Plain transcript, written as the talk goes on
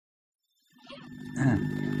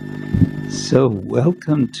So,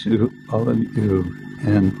 welcome to all of you,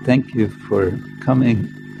 and thank you for coming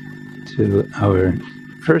to our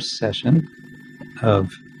first session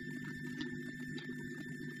of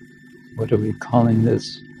what are we calling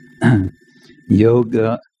this?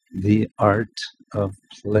 Yoga, the art of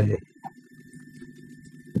play.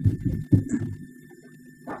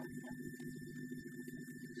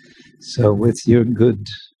 So, with your good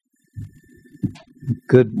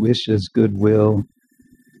wishes, goodwill,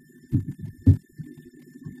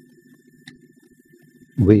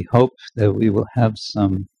 we hope that we will have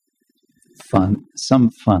some fun.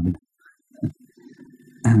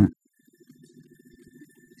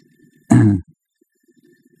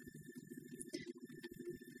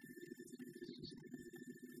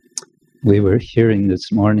 We were hearing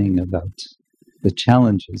this morning about the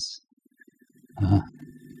challenges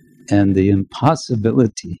and the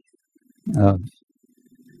impossibility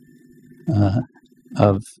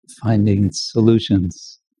of finding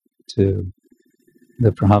solutions to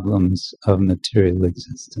the problems of material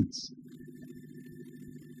existence.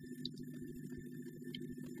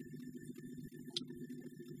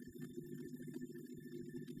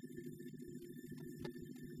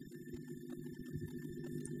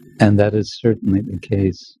 And that is certainly the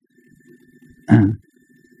case.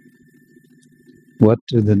 What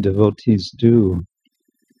do the devotees do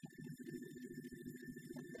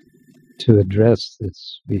to address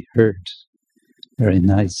this? We heard very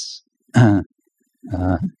nice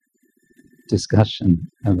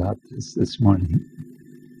discussion about this morning.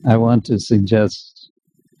 I want to suggest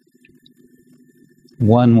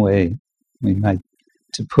one way we might,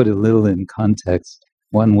 to put a little in context,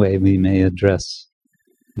 one way we may address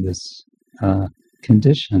this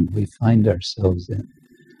condition we find ourselves in.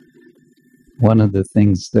 One of the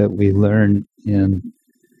things that we learn in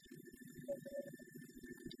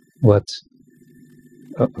what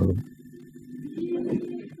Hare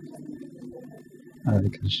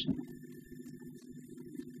Krishna.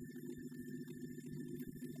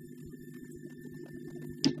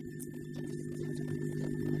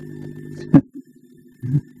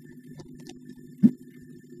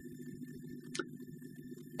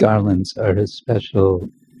 Garlands are a special,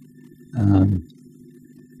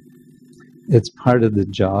 it's part of the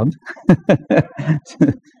job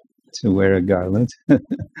to wear a garland.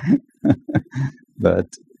 But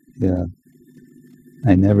yeah,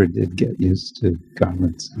 I never did get used to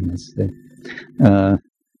garlands, I must say.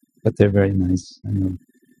 But they're very nice, I know.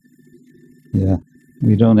 Yeah,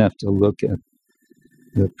 we don't have to look at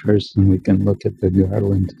the person, we can look at the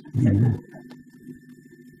garland.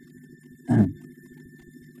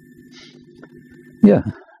 Yeah,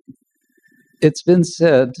 it's been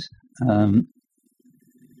said,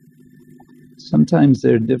 sometimes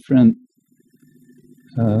there are different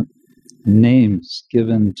names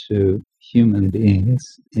given to human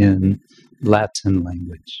beings in Latin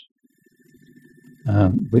language.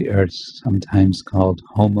 We are sometimes called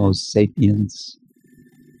Homo sapiens.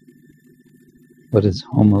 What does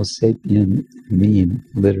Homo sapien mean,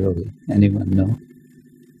 literally? Anyone know?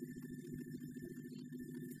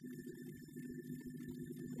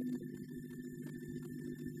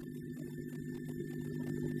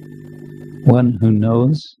 One who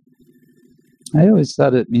knows? I always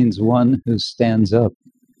thought it means one who stands up,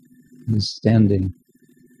 who's standing.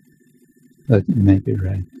 But you may be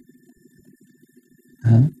right.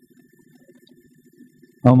 Huh?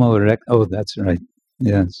 Homo erectus. Oh, that's right.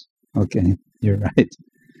 Yes. Okay, you're right.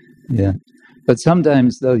 Yeah. But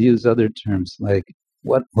sometimes they'll use other terms like,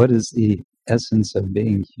 what is the essence of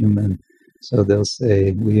being human? So they'll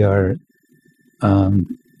say we are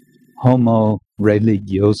Homo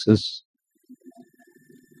religiosus,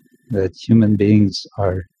 that human beings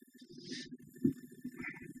are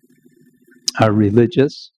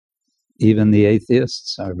religious. Even the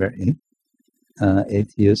atheists are very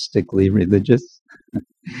atheistically religious.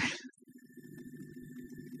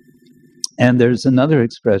 And there's another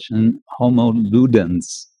expression, Homo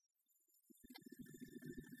ludens.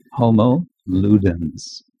 Homo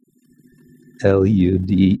ludens.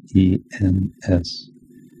 Ludens.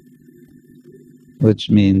 Which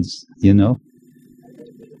means, you know?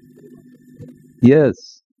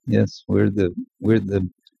 Yes, we're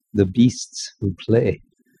the beasts who play.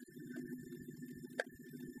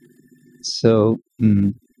 So,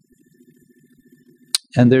 and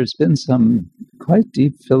there's been some quite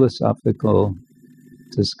deep philosophical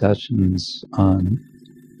discussions on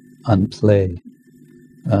play.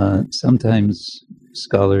 Sometimes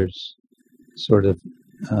scholars sort of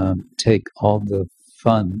take all the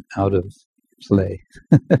fun out of play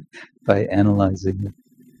by analyzing it.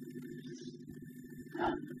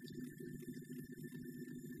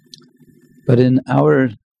 But in our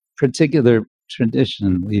particular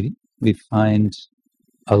tradition, we find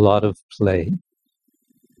a lot of play.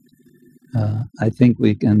 I think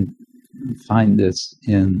we can find this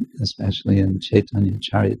especially in Chaitanya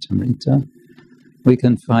Charitamrita. We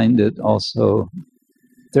can find it also.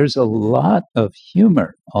 There's a lot of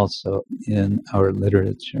humor also in our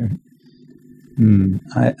literature.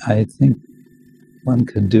 I think one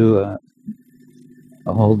could do a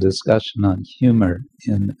whole discussion on humor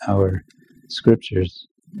in our scriptures.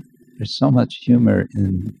 There's so much humor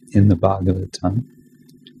in the Bhagavatam.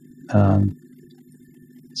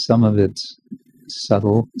 Some of it's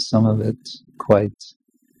subtle, some of it's quite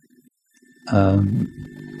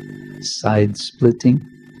side-splitting,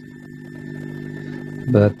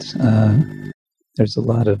 but there's a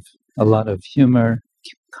lot of humor,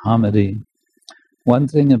 comedy. One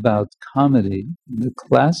thing about comedy, the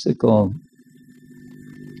classical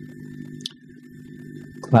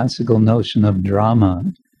notion of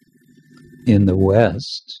drama in the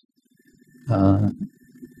West,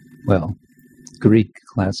 Greek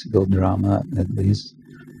classical drama at least,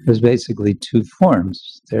 there's basically two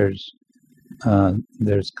forms. There's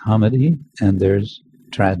comedy and there's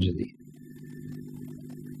tragedy.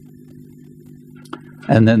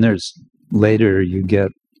 And then later you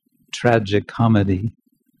get tragic comedy,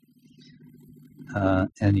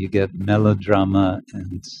 and you get melodrama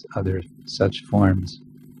and other such forms.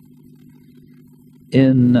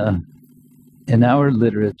 In our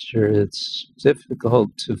literature, it's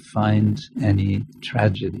difficult to find any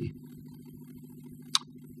tragedy.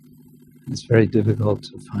 It's very difficult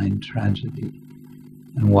to find tragedy.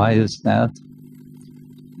 And why is that?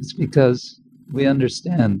 It's because we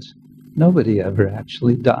understand nobody ever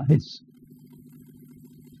actually dies.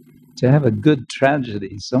 To have a good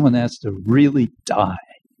tragedy, someone has to really die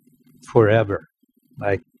forever.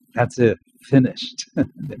 Like, that's it, finished,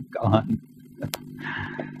 they're gone.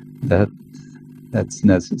 That's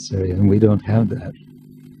necessary, and we don't have that.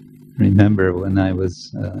 Remember, when I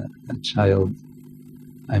was a child,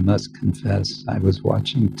 I must confess, I was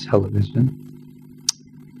watching television.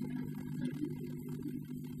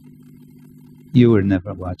 You were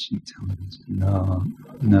never watching television.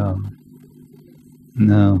 No.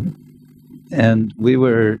 And we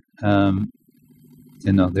were, I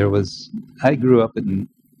grew up in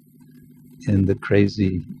the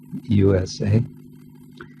crazy USA,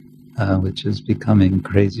 which is becoming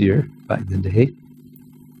crazier by the day.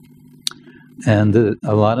 And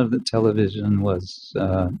a lot of the television was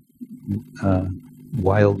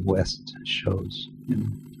Wild West shows.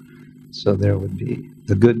 So there would be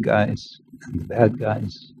the good guys and the bad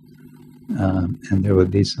guys, and there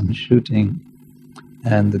would be some shooting.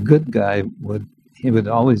 And the good guy would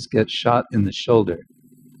always get shot in the shoulder.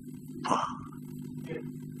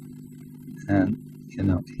 And,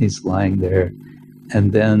 he's lying there.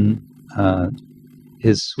 And then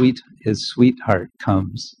his sweetheart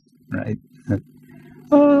comes, right?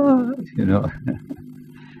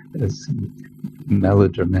 It's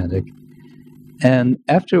melodramatic. And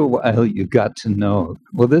after a while, you got to know,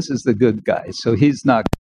 well, this is the good guy, so he's not,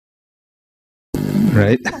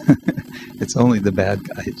 right? It's only the bad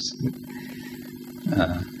guys.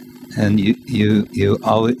 And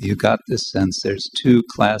you got this sense there's two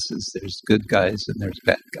classes. There's good guys and there's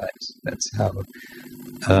bad guys. That's how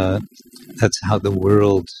the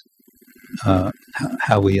world,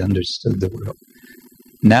 how we understood the world.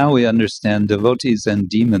 Now we understand devotees and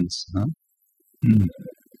demons. Huh?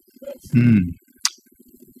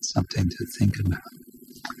 Something to think about.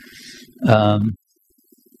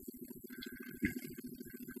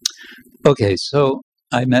 Okay, so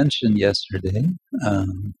I mentioned yesterday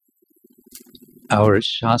our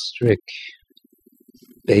shastric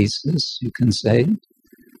basis, you can say.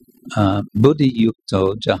 Buddhi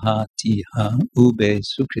yukto jahatiha ube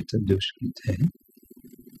sukrita dushkrite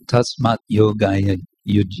tasmat yogaya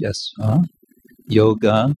yujyasva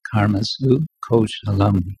yoga karmasu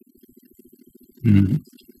koshalam.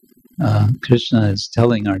 Krishna is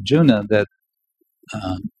telling Arjuna that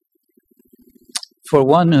for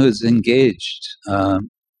one who's engaged,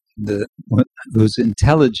 whose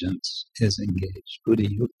intelligence is engaged, buddhi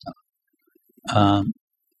yukta,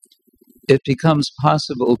 it becomes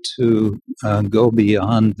possible to go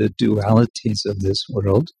beyond the dualities of this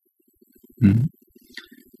world,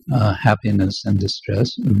 happiness and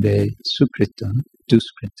distress, ube sukrita,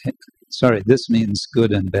 duskrita. Sorry, this means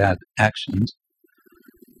good and bad actions.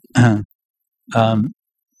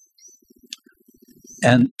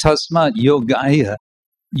 And tasmat yogaya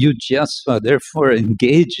yujyasva, therefore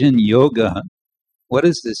engage in yoga. What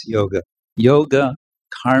is this yoga? Yoga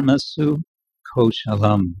karmasu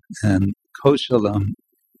koshalam. And koshalam,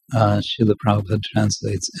 Srila Prabhupada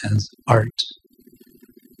translates as art.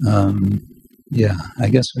 Yeah, I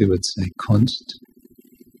guess we would say Kunst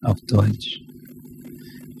auf Deutsch.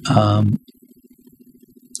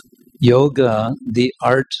 Yoga, the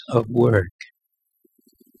art of work.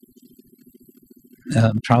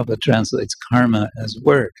 Prabhupada translates karma as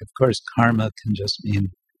work. Of course, karma can just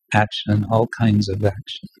mean action, all kinds of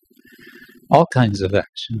action. All kinds of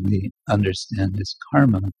action we understand is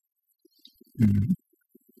karma.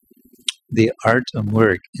 The art of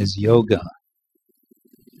work is yoga.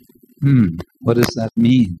 What does that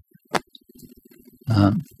mean?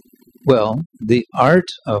 Well, the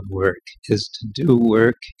art of work is to do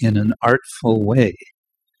work in an artful way,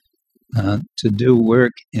 to do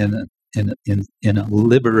work in a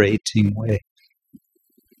liberating way,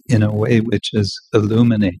 in a way which is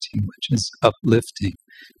illuminating, which is uplifting,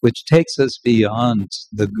 which takes us beyond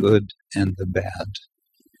the good and the bad,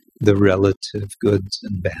 the relative goods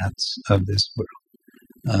and bads of this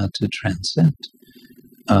world, to transcend.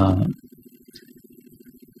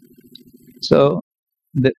 So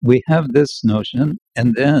that we have this notion,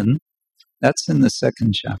 and then that's in the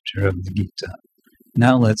second chapter of the Gita.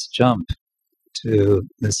 Now let's jump to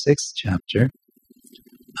the sixth chapter,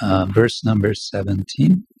 verse number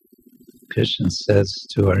 17. Krishna says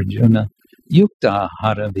to Arjuna, Yukta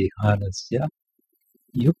ahara viharasya,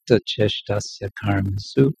 Yukta cheshtasya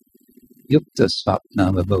karmasu, Yukta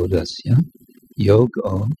swapna vibodhasya,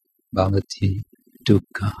 yogo bhavati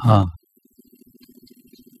dukkha.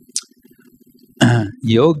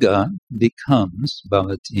 Yoga becomes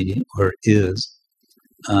bhavati, or is,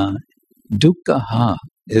 dukkha.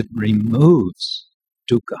 It removes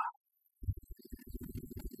dukkha.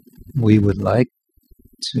 We would like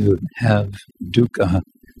to have dukkha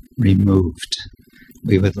removed.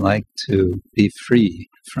 We would like to be free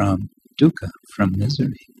from dukkha, from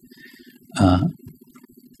misery.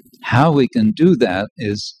 How we can do that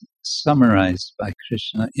is summarized by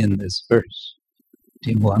Krishna in this verse.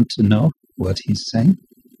 Do you want to know what he's saying?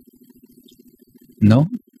 No?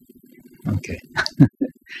 Okay.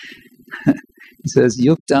 He says,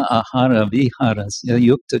 Yukta ahara viharasya,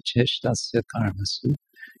 Yukta cheshtasya karmasu,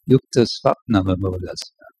 Yukta swapna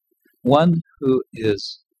vibodhasya. One who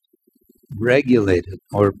is regulated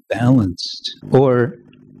or balanced, or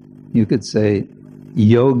you could say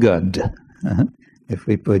yogad. If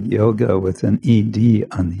we put yoga with an ed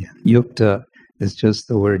on the end. Yukta is just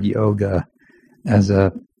the word yoga as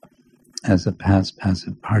a past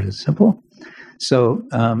passive participle. So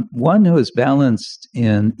one who is balanced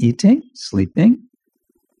in eating, sleeping,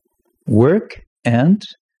 work, and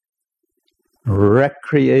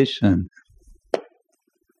recreation.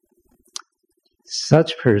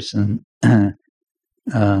 Such person,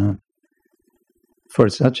 for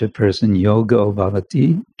such a person, yogo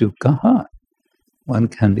bhavati dukkha. One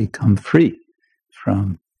can become free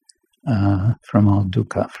from all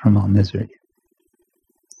dukkha, from all misery.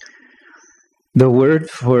 The word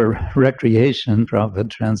for recreation, Prabhupada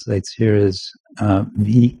translates here is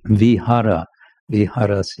vihara,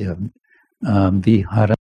 viharasya,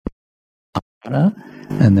 vihara,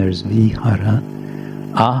 and there's vihara.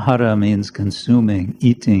 Ahara means consuming,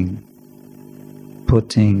 eating,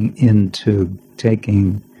 putting into,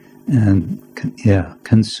 taking, and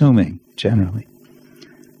consuming generally.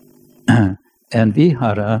 And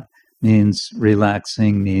vihara means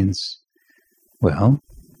relaxing, means, well,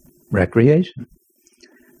 recreation.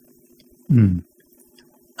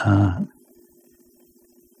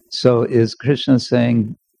 So is Krishna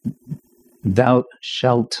saying, thou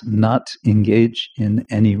shalt not engage in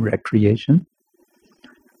any recreation?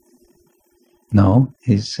 No,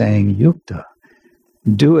 he's saying yukta.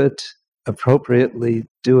 Do it appropriately,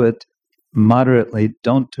 do it moderately,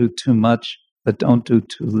 don't do too much, but don't do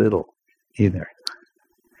too little either.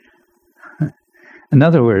 In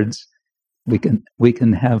other words, we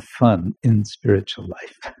can have fun in spiritual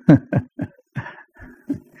life.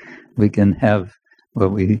 We can have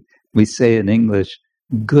what we say in English,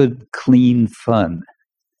 good, clean fun.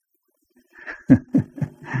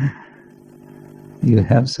 You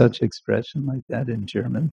have such expression like that in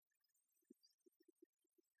German?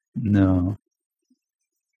 No.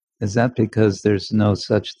 Is that because there's no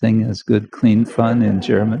such thing as good, clean fun in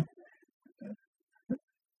German?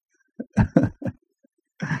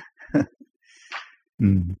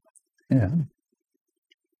 Yeah.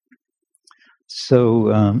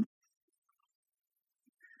 So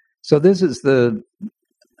this is the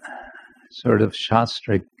sort of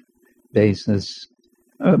Shastric basis,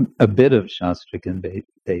 a bit of Shastric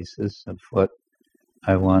basis of what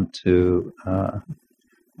I want to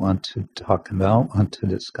talk about, want to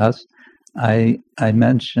discuss. I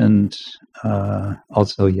mentioned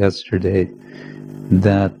also yesterday,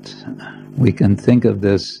 that we can think of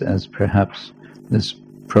this as perhaps this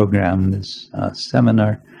program, this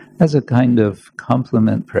seminar, as a kind of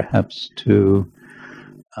complement perhaps to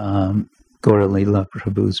Gauralila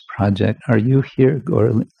Prabhu's project. Are you here,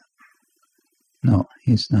 Gauralila? No,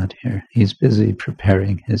 he's not here. He's busy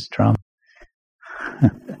preparing his drama.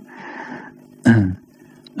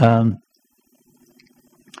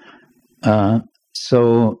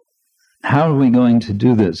 So how are we going to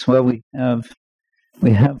do this? Well, we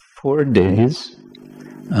have 4 days,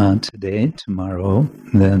 today, tomorrow,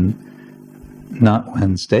 then not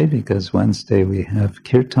Wednesday, because Wednesday we have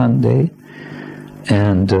Kirtan Day,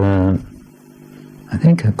 and I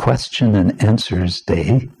think a question and answers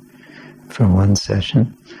day for one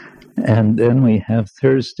session, and then we have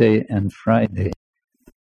Thursday and Friday.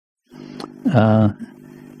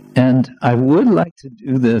 And I would like to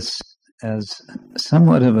do this as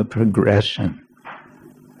somewhat of a progression,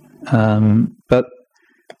 but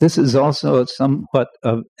this is also somewhat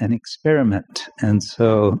of an experiment, and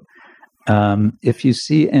so if you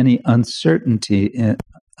see any uncertainty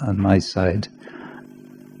on my side,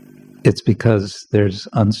 it's because there's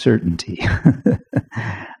uncertainty.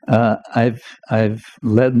 I've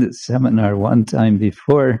led this seminar one time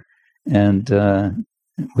before, and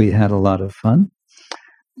we had a lot of fun,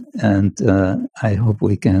 and I hope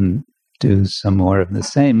we can do some more of the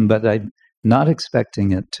same, but I'm not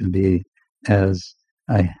expecting it to be as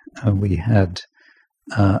we had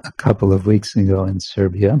a couple of weeks ago in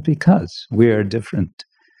Serbia, because we are different.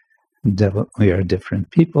 We are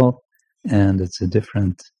different people, and it's a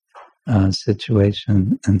different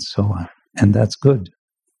situation, and so on, and that's good.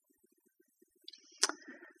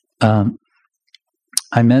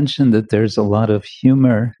 I mentioned that there's a lot of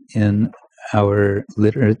humor in our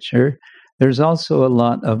literature. There's also a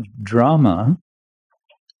lot of drama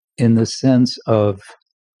in the sense of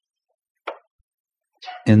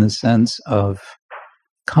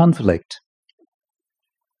conflict.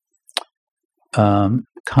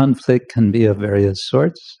 Conflict can be of various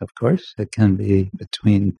sorts, of course. It can be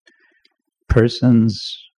between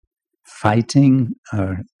persons fighting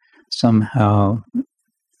or somehow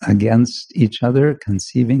against each other,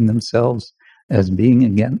 conceiving themselves as being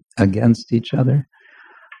against each other.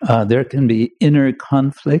 There can be inner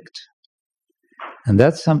conflict, and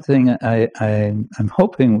that's something I'm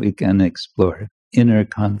hoping we can explore. Inner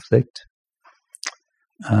conflict,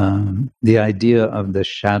 the idea of the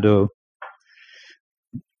shadow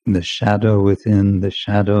within the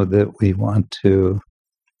shadow that we want to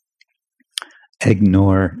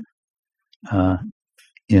ignore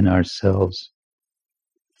in ourselves.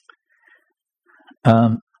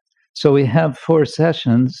 So we have 4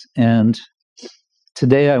 sessions, and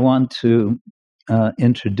today I want to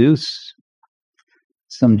introduce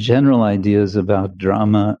some general ideas about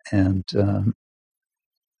drama and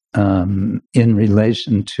in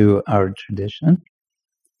relation to our tradition.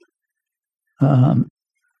 And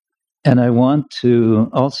I want to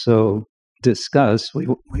also discuss,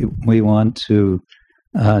 we want to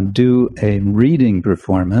do a reading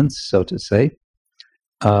performance, so to say,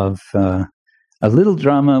 of a little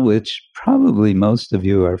drama which probably most of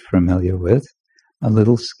you are familiar with, a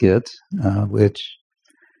little skit which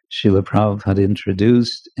Srila Prabhupada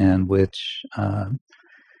introduced, and which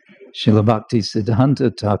Srila Bhakti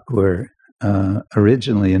Siddhanta Thakur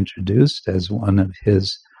originally introduced as one of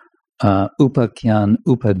his Upakyan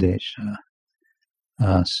Upadesha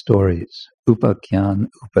stories. Upakyan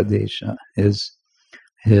Upadesha is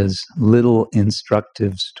his little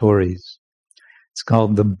instructive stories. It's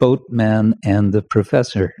called The Boatman and the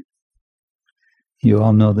Professor. You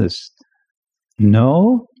all know this.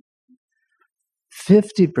 No?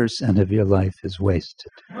 50% of your life is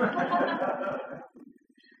wasted.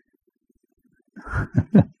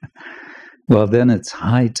 Well, then it's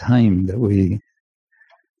high time that we...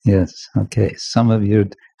 Yes, okay. Some of you...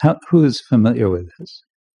 Who is familiar with this?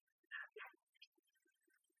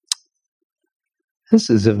 This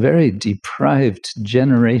is a very deprived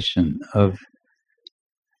generation of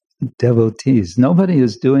devotees. Nobody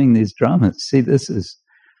is doing these dramas. See, this is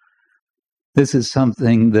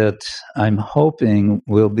something that I'm hoping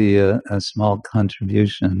will be a small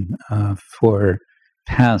contribution for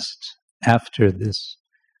after this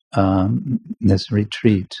this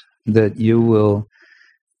retreat, that you will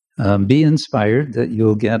be inspired, that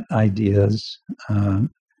you'll get ideas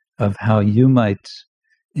of how you might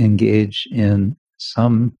engage in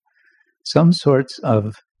some sorts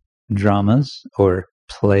of dramas or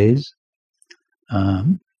plays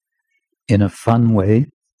in a fun way,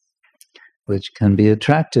 which can be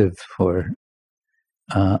attractive for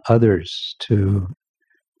others to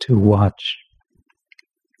to watch.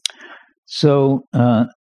 So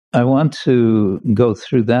I want to go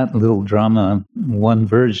through that little drama, one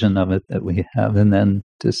version of it that we have, and then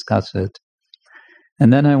discuss it.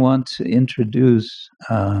 And then I want to introduce,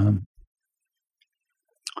 I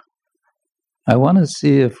want to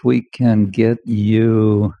see if we can get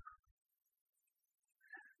you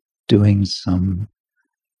doing some,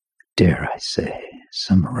 dare I say,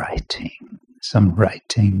 some writing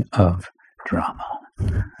of drama.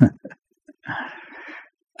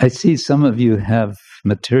 I see some of you have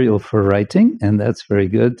material for writing, and that's very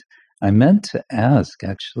good. I meant to ask,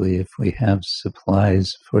 actually, if we have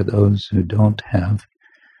supplies for those who don't have.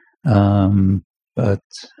 But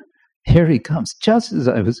here he comes, just as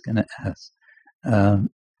I was going to ask.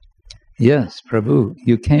 Yes, Prabhu,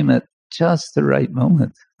 you came at just the right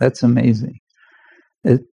moment. That's amazing.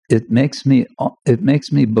 It makes me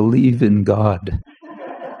believe in God.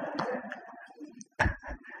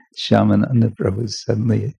 Shamananda Prabhu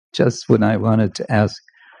suddenly, just when I wanted to ask,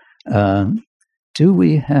 do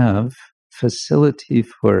we have facility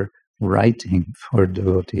for writing for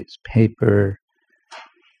devotees? Paper,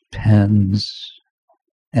 pens,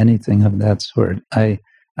 anything of that sort. I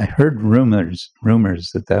heard rumors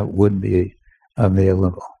that would be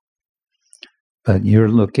available. But you're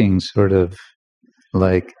looking sort of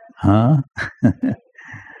like, huh?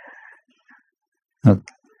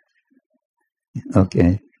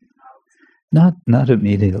 Okay. Not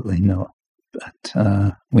immediately, no. But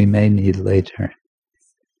we may need later.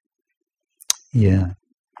 Yeah.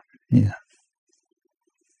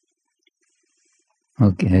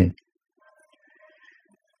 Okay.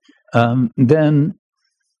 Then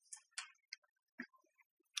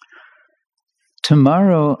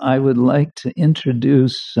tomorrow I would like to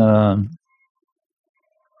introduce,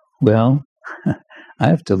 well, I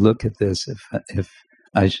have to look at this if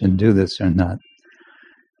I should do this or not.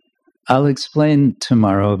 I'll explain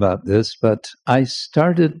tomorrow about this, but I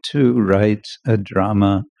started to write a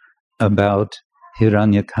drama about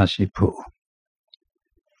Hiranyakashipu.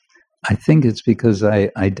 I think it's because I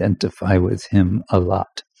identify with him a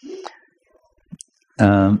lot.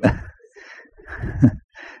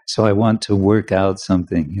 So I want to work out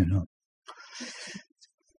something,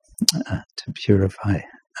 to purify.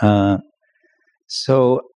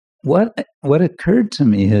 So what occurred to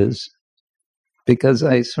me is, because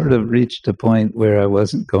I sort of reached a point where I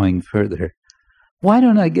wasn't going further, why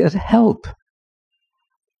don't I get help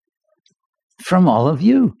from all of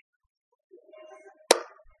you?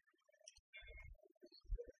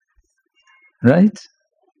 Right?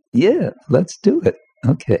 Yeah, let's do it.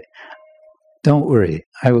 Okay. Don't worry,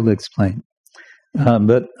 I will explain.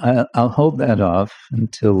 But I'll hold that off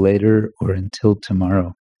until later or until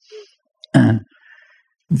tomorrow.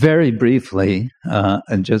 Very briefly,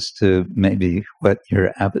 and just to maybe whet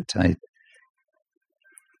your appetite,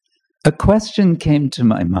 a question came to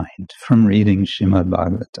my mind from reading Srimad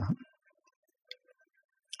Bhagavatam.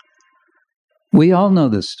 We all know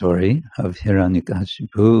the story of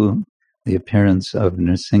Hiranyakashipu, the appearance of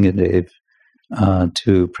Nrsingadev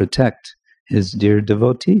to protect his dear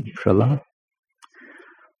devotee, Prahlad.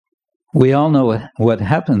 We all know what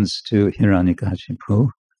happens to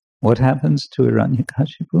Hiranyakashipu. What happens to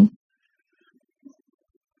Hiranyakashipu?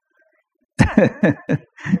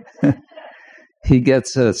 He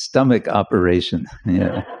gets a stomach operation.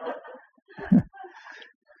 Yeah.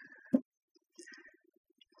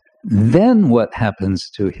 Then what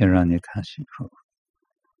happens to Hiranyakashipu?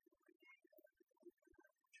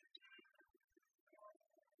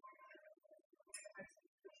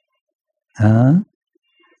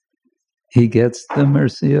 He gets the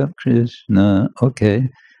mercy of Krishna. Okay.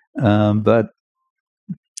 But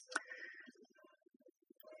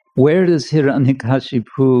where does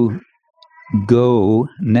Hiranyakashipu go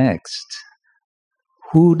next?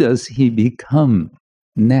 Who does he become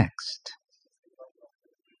next?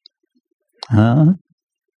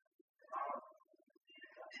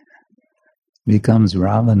 Becomes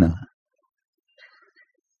Ravana.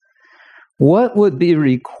 What would be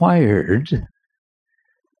required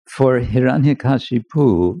for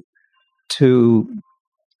Hiranyakashipu to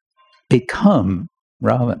become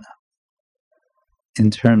Ravana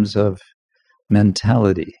in terms of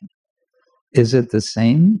mentality? Is it the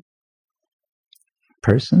same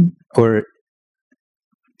person? Or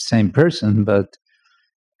same person, but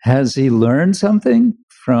has he learned something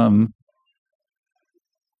from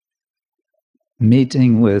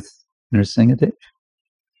meeting with Nrsingadev?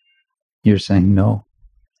 You're saying no.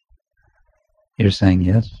 You're saying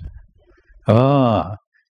yes.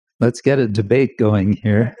 Let's get a debate going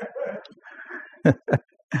here.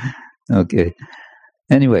 Okay.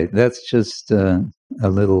 Anyway, that's just a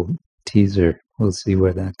little teaser. We'll see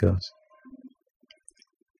where that goes.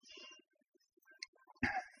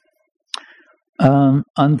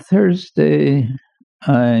 On Thursday,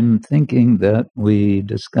 I'm thinking that we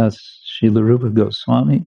discuss Srila Rupa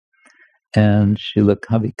Goswami and Srila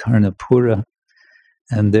Kavi Karnapura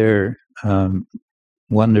and their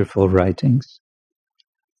wonderful writings.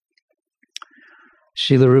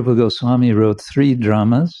 Srila Rupa Goswami wrote 3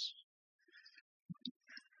 dramas.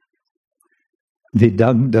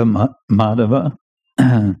 Vidagdha Madhava.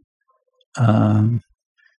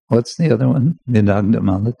 What's the other one? Vidagdha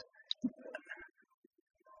Malat.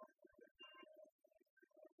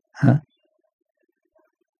 Huh?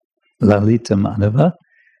 Lalita Madhava.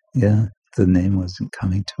 Yeah, the name wasn't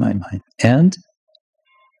coming to my mind. And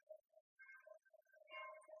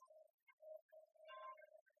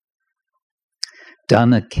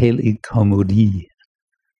Dana Keli Komudi.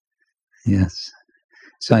 Yes.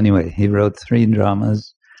 So anyway, he wrote 3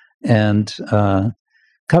 dramas. And Kavi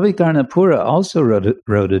Karnapura also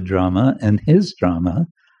wrote a drama, and his drama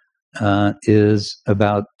is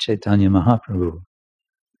about Chaitanya Mahaprabhu.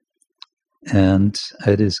 And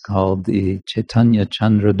it is called the Chaitanya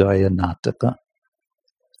Chandrodaya Nataka.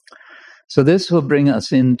 So this will bring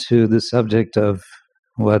us into the subject of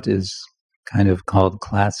what is kind of called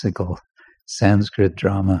classical Sanskrit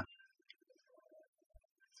drama,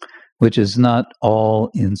 which is not all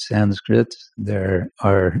in Sanskrit. There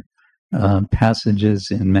are passages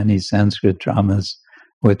in many Sanskrit dramas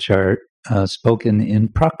which are spoken in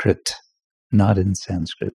Prakrit, not in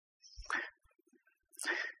Sanskrit.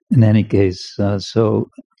 In any case, so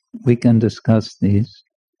we can discuss these.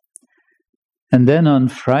 And then on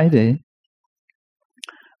Friday,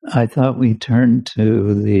 I thought we turned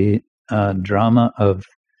to the drama of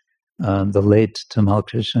the late Tamal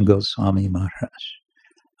Krishna Goswami Maharaj,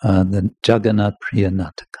 the Jagannath Priya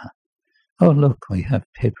Nataka. Oh, look, we have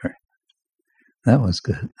paper. That was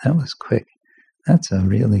good. That was quick. That's a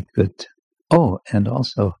really good... Oh, and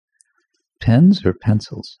also pens or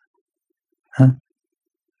pencils? Huh?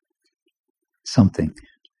 Something.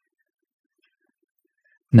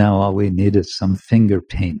 Now all we need is some finger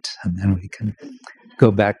paint, and then we can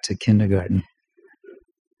go back to kindergarten.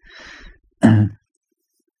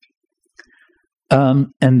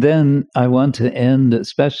 And then I want to end,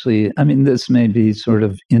 especially, I mean, this may be sort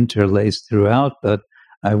of interlaced throughout, but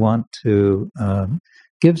I want to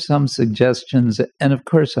give some suggestions. And of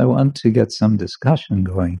course, I want to get some discussion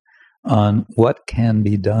going on what can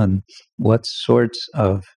be done, what sorts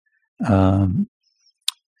of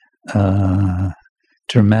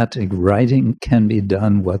dramatic writing can be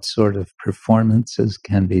done, what sort of performances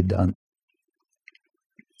can be done.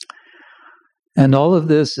 And all of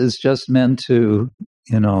this is just meant to,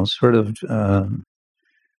 sort of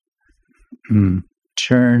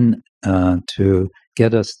churn, to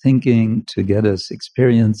get us thinking, to get us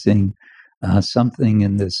experiencing something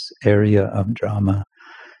in this area of drama,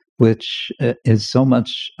 which is so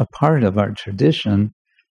much a part of our tradition,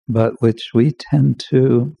 but which we tend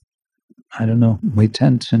to, we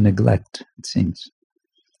tend to neglect, it seems.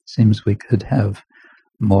 It seems we could have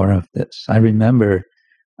more of this. I remember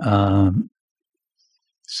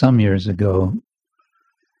some years ago,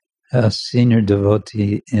 a senior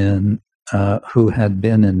devotee who had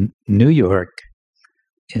been in New York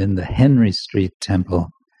in the Henry Street Temple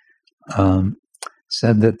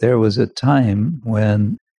said that there was a time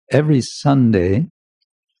when every Sunday,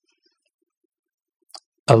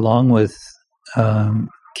 along with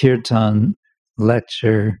kirtan,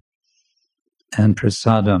 lecture, and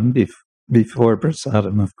prasadam, before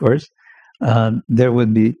prasadam, of course, there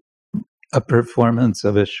would be a performance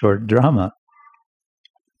of a short drama.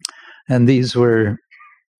 And these were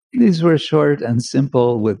short and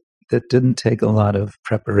simple, that didn't take a lot of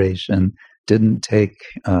preparation, didn't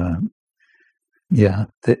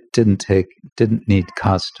need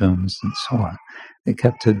costumes and so on. They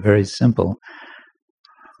kept it very simple.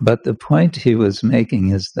 But the point he was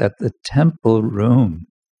making is that the temple room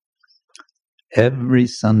every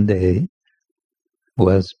Sunday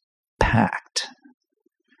was packed.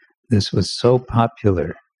 This was so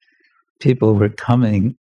popular. People were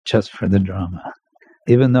coming just for the drama.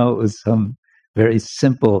 Even though it was some very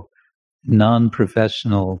simple,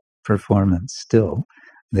 non-professional performance, still,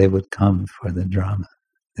 they would come for the drama.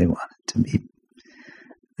 They wanted to be.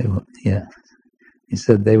 He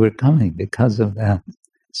said they were coming because of that.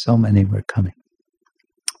 So many were coming.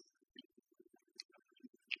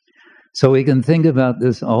 So we can think about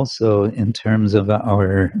this also in terms of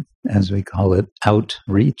our, as we call it,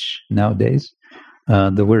 outreach nowadays.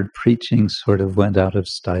 The word preaching sort of went out of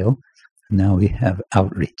style. Now we have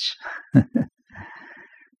outreach.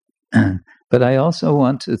 But I also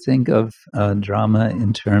want to think of drama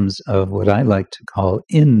in terms of what I like to call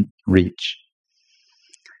in-reach.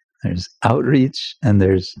 There's outreach and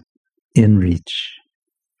there's in-reach.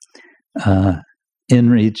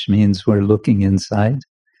 In-reach means we're looking inside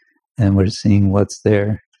and we're seeing what's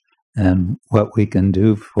there and what we can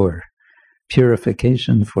do for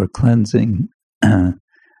purification, for cleansing,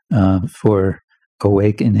 for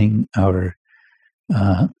awakening our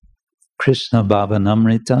Krishna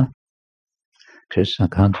Bhavanamrita, Krishna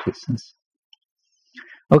consciousness.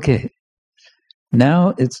 Okay,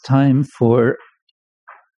 now it's time for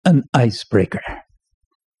an icebreaker.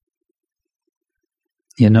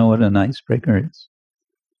 You know what an icebreaker is?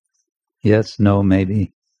 Yes, no,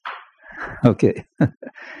 maybe. Okay,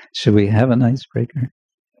 should we have an icebreaker?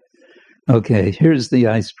 Okay, here's the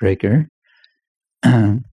icebreaker.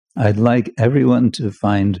 I'd like everyone to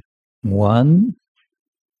find one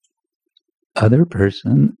other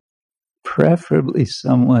person, preferably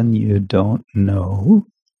someone you don't know.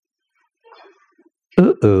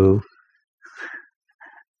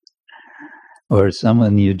 Or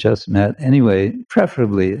someone you just met. Anyway,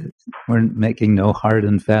 preferably, we're making no hard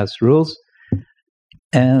and fast rules.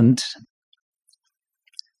 And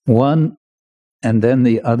one, and then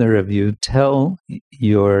the other of you tell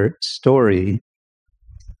your story.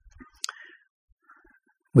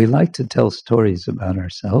 We like to tell stories about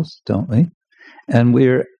ourselves, don't we? And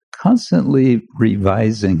we're constantly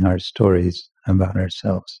revising our stories about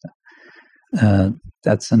ourselves.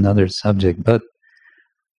 That's another subject. But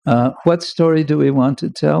what story do we want to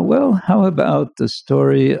tell? Well, how about the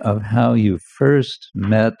story of how you first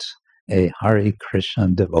met a Hare Krishna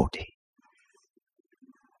devotee?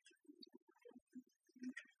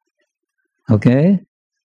 Okay?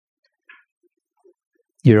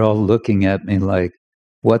 You're all looking at me like,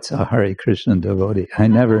 what's a Hare Krishna devotee? I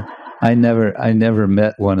never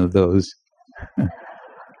met one of those.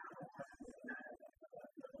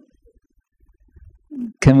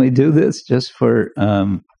 Can we do this just for,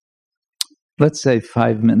 let's say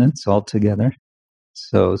 5 minutes altogether?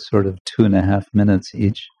 So sort of 2.5 minutes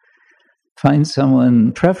each. Find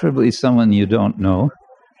someone, preferably someone you don't know.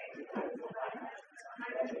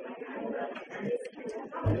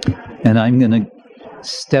 And I'm going to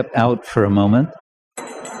step out for a moment.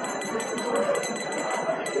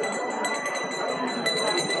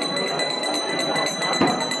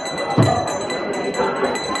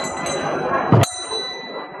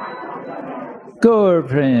 Gaur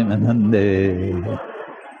Premanande.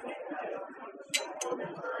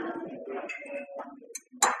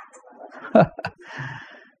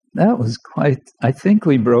 That was quite, I think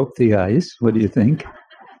we broke the ice. What do you think?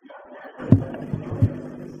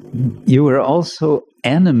 You were also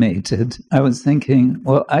animated. I was thinking,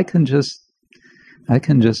 well, I can just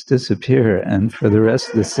disappear, and for the rest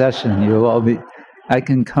of the session, you'll all be, I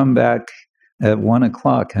can come back at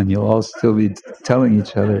 1:00 and you'll all still be telling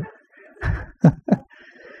each other.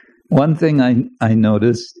 One thing I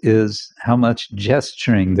noticed is how much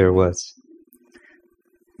gesturing there was.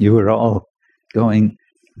 You were all going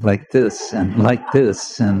like this and like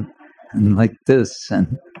this and like this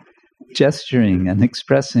and gesturing and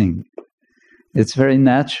expressing. It's very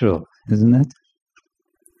natural, isn't it?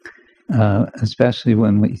 Especially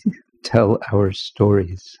when we tell our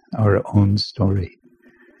stories, our own story.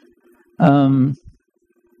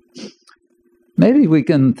 Maybe we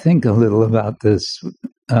can think a little about this,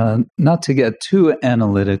 not to get too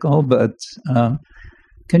analytical, but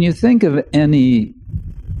can you think of any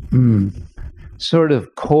sort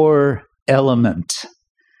of core element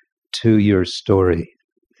to your story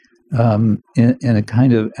in a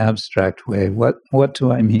kind of abstract way? What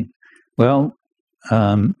do I mean? Well,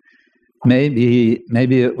 maybe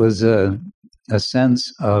it was a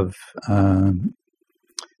sense of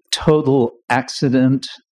total accident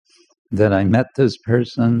that I met this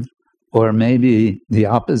person, or maybe the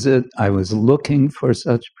opposite, I was looking for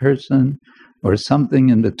such person, or something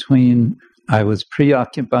in between. I was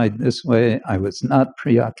preoccupied this way, I was not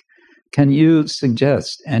preoccupied. Can you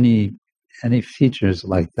suggest any features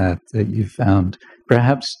like that you found,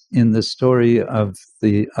 perhaps in the story of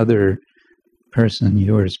the other person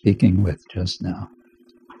you were speaking with just now?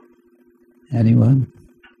 Anyone?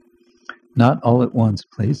 Not all at once,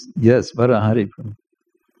 please. Yes, Varahari Prabhu.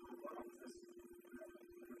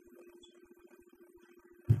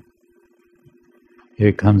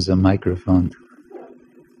 Here comes a microphone.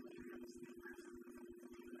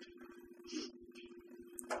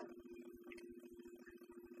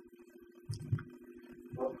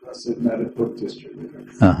 I was sitting at a book distributor.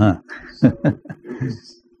 Uh-huh. So it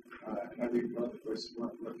was, having one person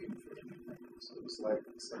weren't looking for anything. So it was like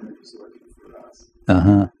somebody was looking for us.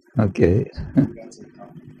 Uh-huh. Okay. That's a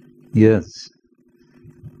comment. Yes.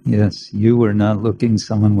 Yes. You were not looking.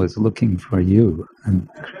 Someone was looking for you. And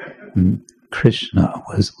Krishna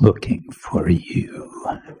was looking for you.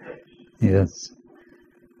 Yes.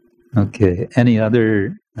 Okay. Any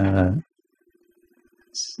other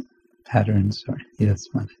patterns? Or yes,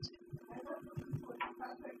 Mataji.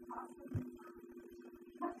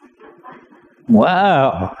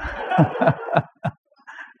 Wow.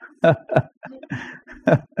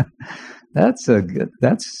 That's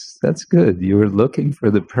good. You were looking for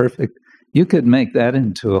the perfect. You could make that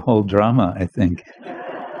into a whole drama, I think.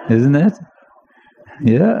 Isn't it?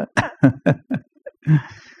 Yeah.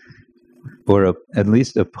 Or at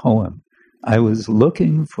least a poem. I was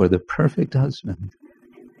looking for the perfect husband,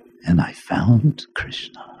 and I found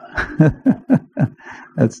Krishna.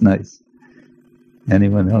 That's nice.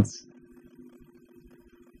 Anyone else?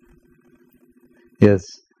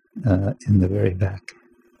 Yes, in the very back.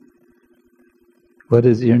 What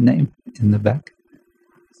is your name in the back?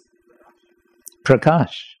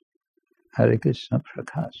 Prakash. Hare Krishna,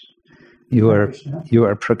 Prakash. You are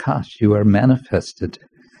Prakash. You are manifested.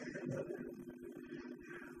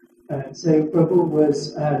 So Prabhu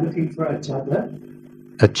was looking for a chadar.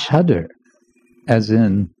 A chadar, as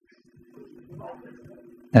in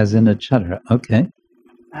a chadar. Okay.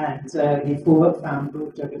 And he found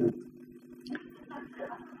Lord Jagannath.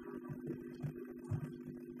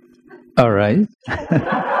 All right. At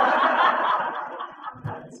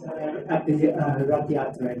the Rath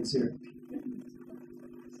Yatra in Zurich.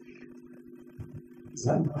 Is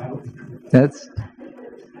that how? That's,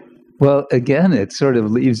 well, again, it sort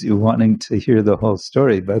of leaves you wanting to hear the whole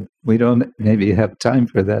story, but we don't maybe have time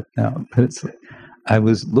for that now. But it's like, I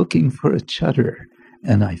was looking for a chadar,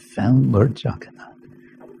 and I found Lord Jagannath.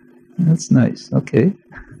 That's nice. Okay.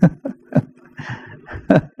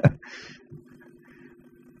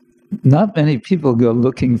 Not many people go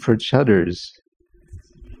looking for chadars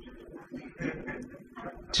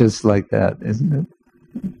just like that, isn't it?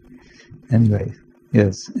 Anyway,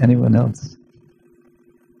 yes. Anyone else?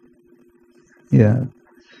 Yeah.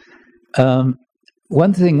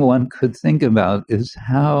 One thing one could think about is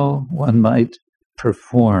how one might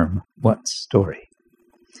perform what story.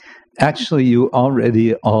 Actually, you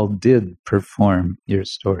already all did perform your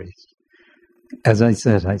stories. As I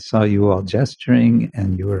said, I saw you all gesturing,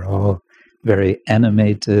 and you were all very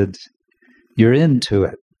animated. You're into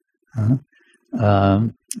it. Huh?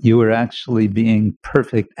 You were actually being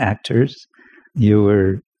perfect actors. You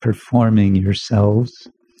were performing yourselves,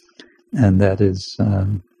 and that is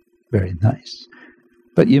very nice.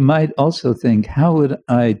 But you might also think, how would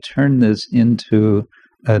I turn this into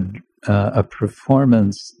a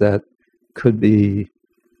performance that could be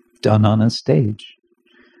done on a stage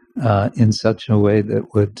in such a way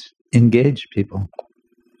that would engage people?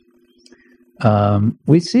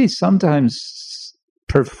 We see sometimes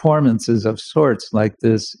performances of sorts like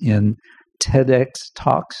this in TEDx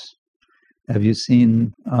talks. Have you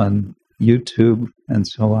seen on YouTube and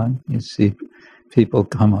so on? You see people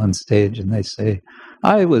come on stage and they say,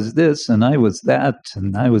 I was this and I was that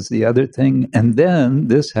and I was the other thing, and then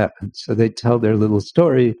this happened. So they tell their little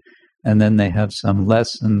story, and then they have some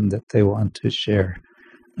lesson that they want to share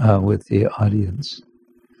with the audience.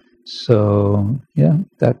 So yeah,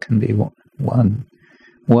 that can be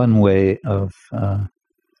one way of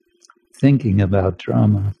thinking about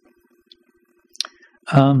drama.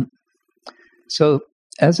 So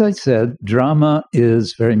as I said, drama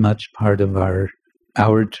is very much part of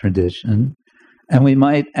our tradition, and we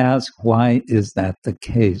might ask, why is that the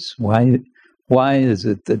case? Why is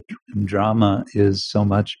it that drama is so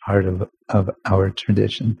much part of our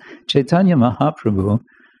tradition? Chaitanya Mahaprabhu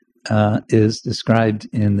is described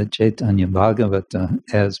in the Chaitanya Bhagavata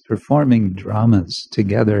as performing dramas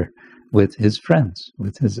together with his friends,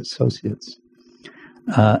 with his associates.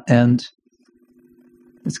 And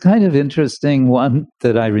it's kind of interesting, one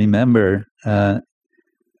that I remember,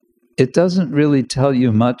 it doesn't really tell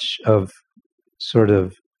you much of sort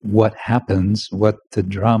of what happens, what the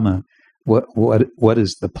drama, what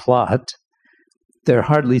is the plot. There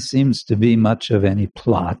hardly seems to be much of any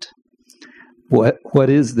plot. What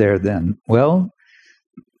is there then? Well,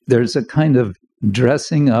 there's a kind of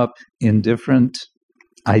dressing up in different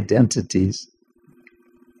identities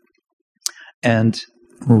and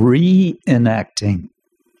reenacting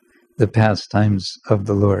the pastimes of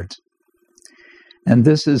the Lord. And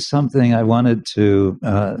this is something I wanted to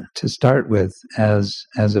start with as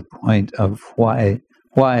a point of why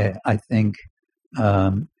I think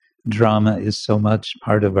drama is so much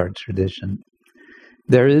part of our tradition.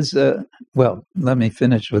 There is let me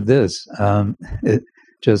finish with this,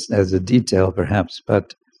 just as a detail perhaps,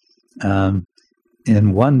 but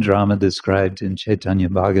In one drama described in Chaitanya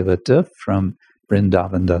Bhagavata from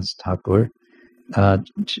Vrindavan Das Thakur,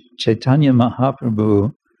 Chaitanya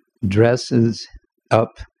Mahaprabhu dresses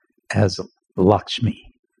up as Lakshmi.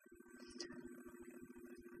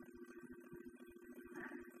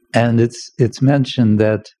 And it's mentioned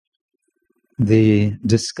that the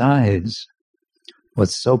disguise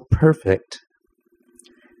was so perfect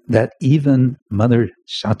that even Mother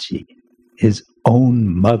Shachi, his own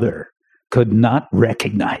mother, could not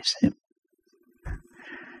recognize him.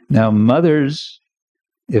 Now, mothers,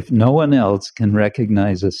 if no one else can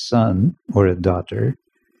recognize a son or a daughter,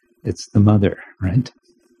 it's the mother, right?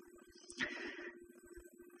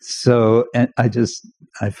 So, and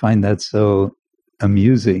I find that so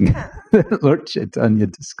amusing. Lord Chaitanya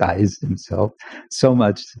disguised himself so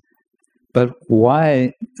much. But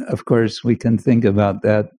why, of course, we can think about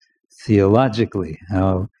that theologically,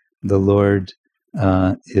 how the Lord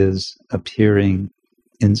is appearing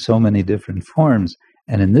in so many different forms.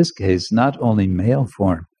 And in this case, not only male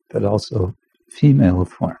form, but also female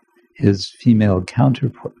form, his female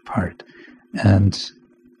counterpart. And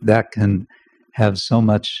that can have so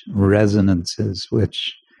much resonances,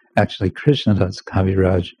 which actually Krishnadas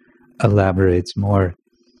Kaviraj elaborates more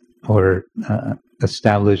or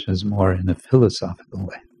establishes more in a philosophical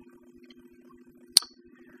way.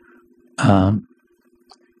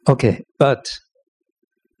 Okay, but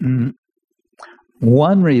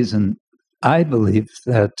one reason I believe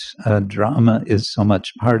that drama is so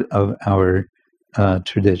much part of our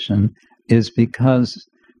tradition is because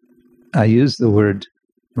I use the word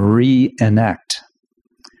reenact,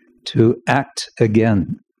 to act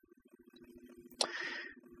again.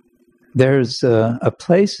 There's a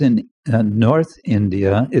place in North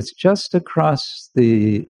India. It's just across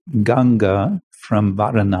the Ganga from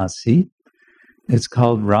Varanasi. It's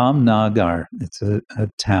called Ramnagar. It's a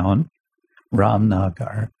town,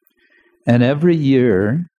 Ramnagar. And every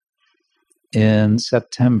year in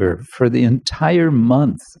September, for the entire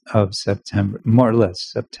month of September, more or less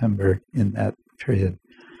September in that period,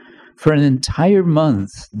 for an entire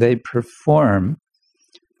month, they perform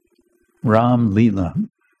Ram Leela.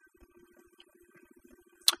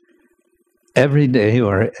 Every day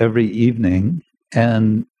or every evening,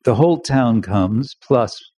 and the whole town comes,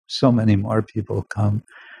 plus so many more people come.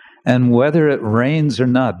 And whether it rains or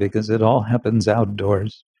not, because it all happens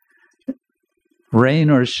outdoors, rain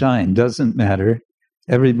or shine, doesn't matter.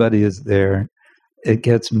 Everybody is there. It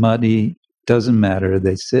gets muddy, doesn't matter.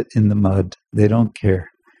 They sit in the mud. They don't care.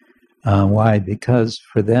 Why? Because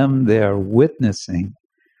for them, they are witnessing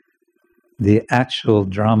the actual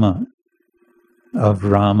drama of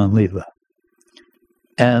Rama Leela.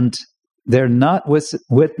 And they're not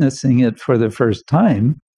witnessing it for the first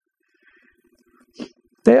time.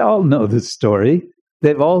 They all know the story.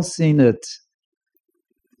 They've all seen it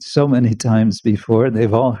so many times before.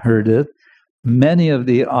 They've all heard it. Many of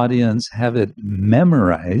the audience have it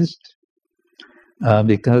memorized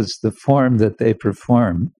because the form that they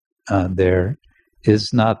perform there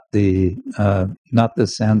is not the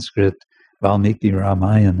Sanskrit Valmiki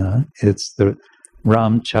Ramayana. It's the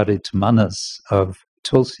Ramcharitmanas of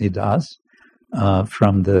Tulsidas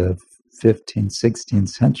from the 15th, 16th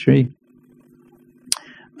century.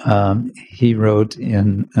 He wrote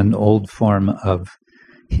in an old form of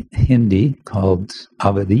Hindi called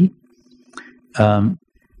Avadi.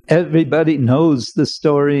 Everybody knows the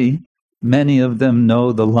story. Many of them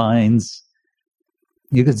know the lines.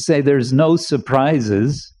 You could say there's no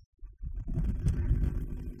surprises.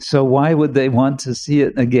 So why would they want to see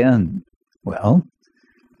it again? Well,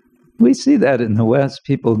 we see that in the West.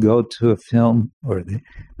 People go to a film,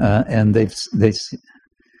 and they see.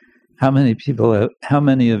 How many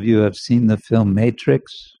of you have seen the film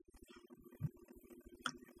Matrix?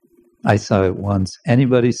 I saw it once.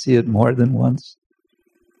 Anybody see it more than once?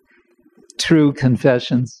 True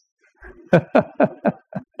confessions.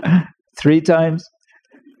 3 times?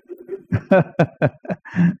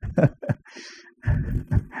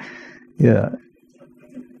 Yeah.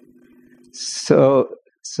 So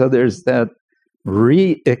there's that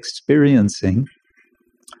re-experiencing,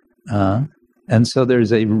 and so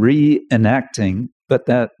there's a reenacting, but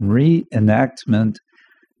that reenactment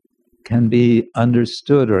can be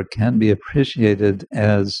understood or can be appreciated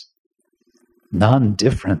as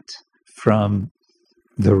non-different from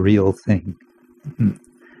the real thing.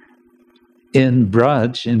 In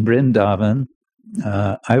Braj, in Vrindavan,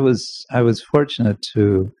 I was fortunate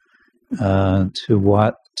to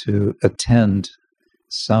attend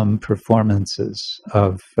some performances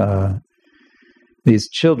of these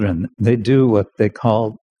children. They do what they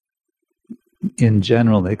call, in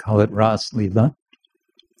general, they call it Ras Leela.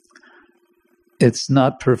 it's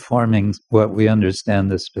not performing what we understand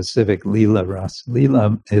the specific Leela Ras.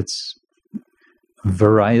 Leela, it's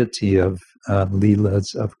variety of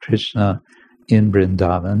Leelas of Krishna in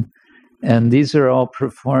Vrindavan. And these are all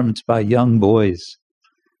performed by young boys.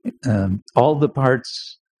 All the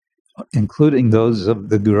parts, including those of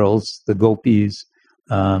the girls, the gopis,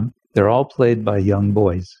 they're all played by young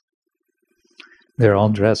boys. They're all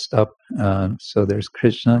dressed up. So there's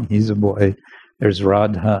Krishna, he's a boy. There's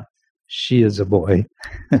Radha, she is a boy.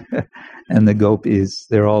 And the gopis,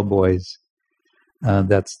 they're all boys.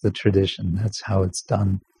 That's the tradition. That's how it's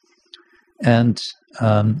done. And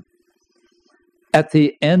at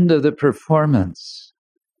the end of the performance,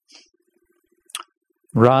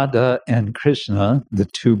 Radha and Krishna, the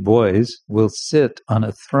two boys, will sit on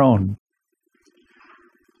a throne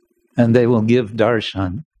and they will give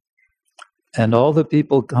darshan. And all the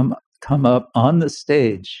people come up on the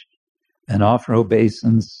stage and offer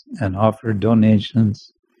obeisance and offer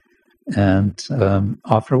donations and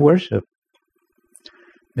offer worship,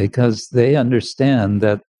 because they understand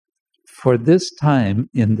that for this time,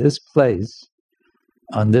 in this place,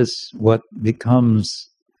 on this what becomes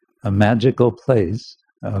a magical place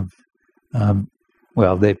of,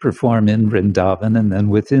 they perform in Vrindavan, and then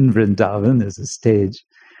within Vrindavan is a stage.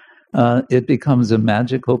 It becomes a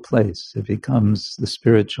magical place. It becomes the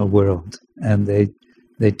spiritual world, and they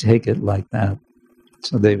take it like that.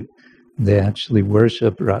 So they actually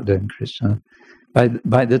worship Radha and Krishna.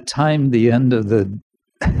 By the time the end of the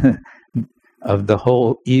of the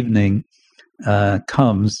whole evening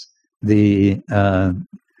comes, the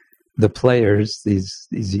players,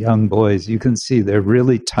 these young boys, you can see they're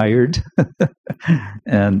really tired,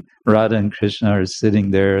 and Radha and Krishna are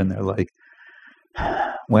sitting there, and they're like,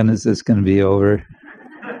 "When is this going to be over?"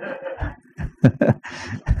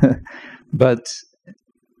 But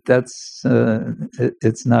that's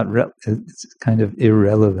it's not. It's kind of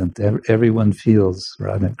irrelevant. Everyone feels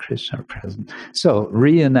Radha and Krishna are present. So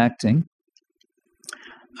reenacting.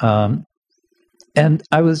 And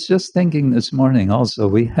I was just thinking this morning also,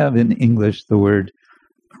 we have in English the word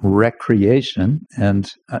recreation,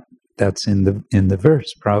 and that's in the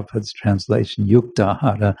verse, Prabhupada's translation, yukta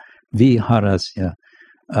hara viharasya,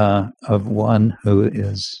 of one who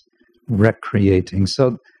is recreating.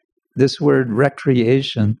 So this word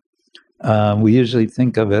recreation, we usually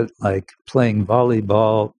think of it like playing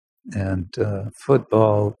volleyball and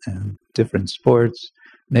football and different sports,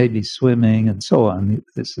 maybe swimming and so on.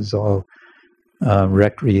 This is all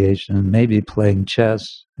recreation. Maybe playing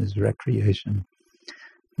chess is recreation.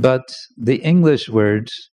 But the English word,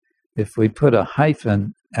 if we put a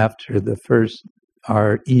hyphen after the first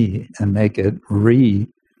RE and make it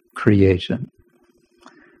recreation,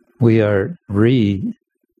 we are recreating.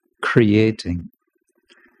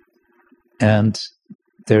 And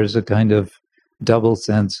there's a kind of double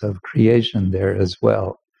sense of creation there as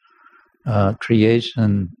well.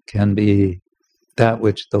 Creation can be that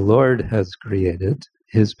which the Lord has created,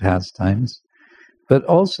 his pastimes, but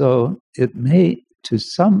also it may, to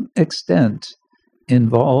some extent,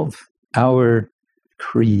 involve our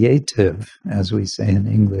creative, as we say in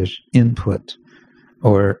English, input,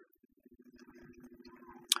 or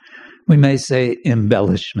we may say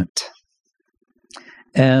embellishment.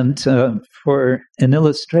 And for an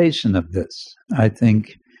illustration of this, I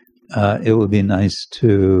think it would be nice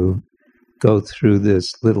to go through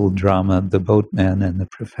this little drama, The Boatman and the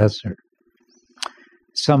Professor.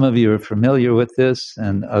 Some of you are familiar with this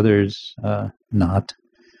and others not.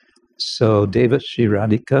 So Devashri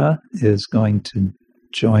Radhika is going to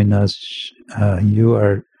join us. You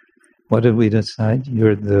are, what did we decide?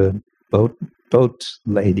 You're the boat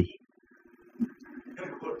lady.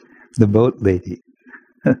 The boat lady.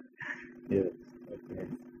 Yeah. Okay.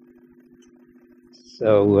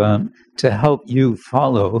 So to help you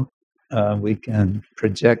follow, we can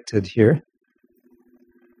project it here.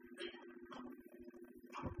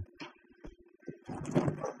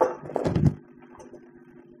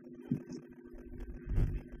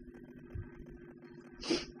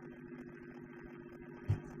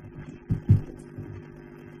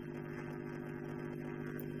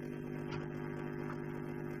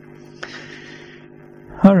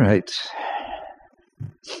 All right.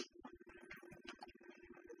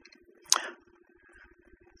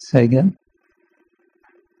 Say again.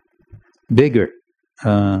 Bigger.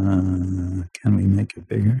 Can we make it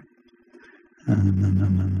bigger?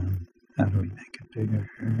 No. How do we make it bigger?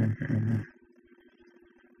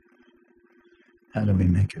 How do we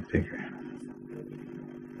make it bigger?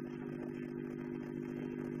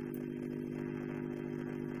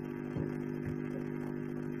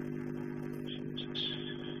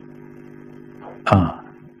 Ah,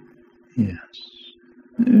 yes.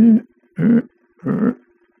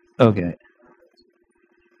 Okay.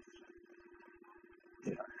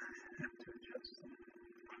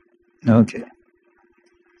 Okay.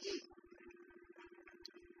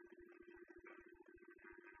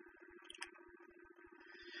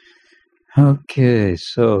 Okay,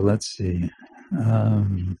 so let's see.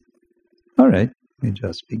 All right, we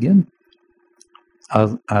just begin.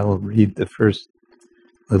 I'll read the first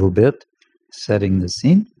little bit, setting the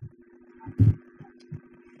scene.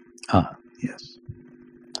 Yes.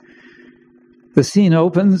 The scene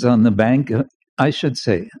opens on the bank. I should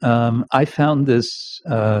say, I found this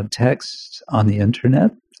text on the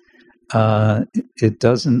internet. It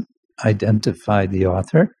doesn't identify the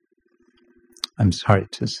author, I'm sorry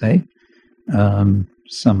to say.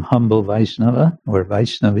 Some humble Vaishnava or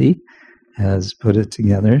Vaishnavi has put it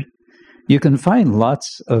together. You can find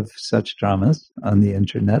lots of such dramas on the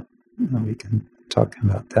internet. We can talk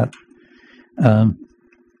about that.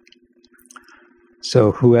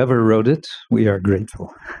 So whoever wrote it, we are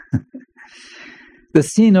grateful. The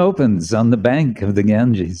scene opens on the bank of the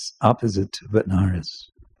Ganges, opposite to Benares.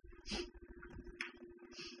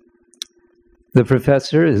 The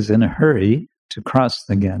professor is in a hurry to cross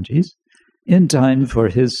the Ganges in time for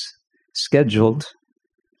his scheduled,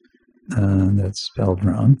 that's spelled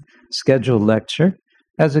wrong, scheduled lecture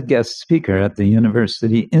as a guest speaker at the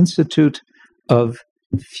University Institute of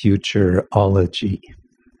Futurology.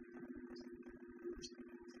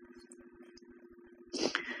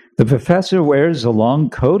 The professor wears a long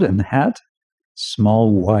coat and hat,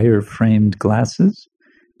 small wire-framed glasses,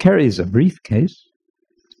 carries a briefcase.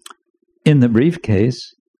 In the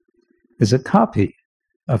briefcase is a copy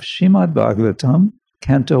of Srimad Bhagavatam,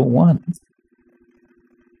 Canto 1.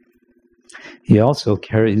 He also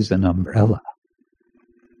carries an umbrella.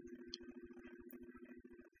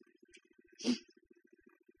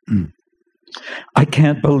 I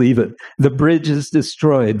can't believe it. The bridge is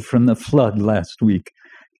destroyed from the flood last week.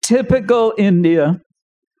 Typical India.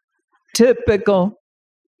 Typical.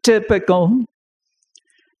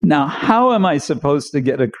 Now, how am I supposed to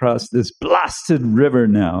get across this blasted river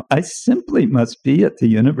now? I simply must be at the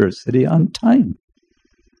university on time.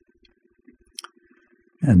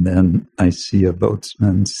 And then I see a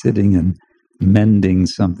boatsman sitting and mending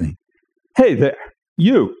something. Hey there,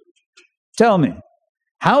 you! Tell me,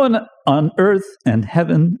 how on earth and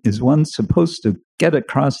heaven is one supposed to get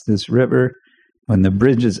across this river when the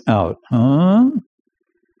bridge is out, huh?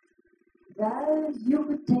 Well, you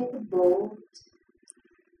could take a boat.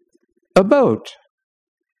 A boat?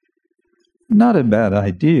 Not a bad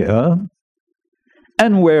idea.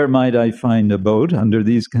 And where might I find a boat under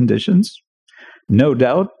these conditions? No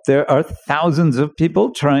doubt there are thousands of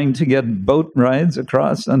people trying to get boat rides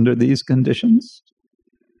across under these conditions.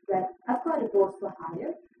 Well, I've got a boat for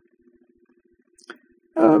hire.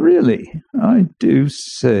 Really? I do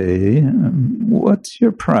say. What's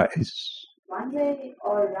your price? One way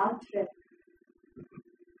or round trip?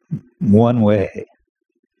 One way.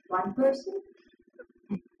 One person?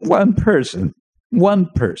 One person. One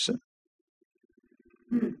person.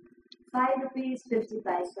 5 rupees, 50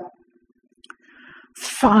 paisa.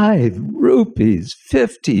 5 rupees,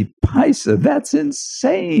 50 paisa. That's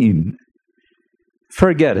insane.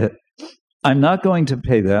 Forget it. I'm not going to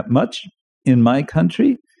pay that much. In my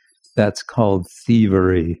country, that's called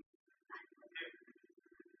thievery.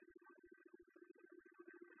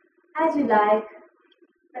 As you like,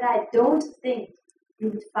 but I don't think you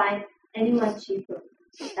would find anyone cheaper.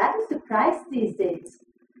 That is the price these days.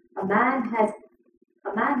 A man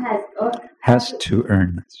has to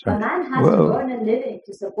earn. Sorry. A man has to earn a living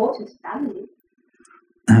to support his family.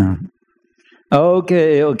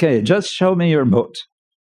 Okay. Just show me your boat.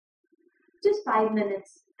 Just 5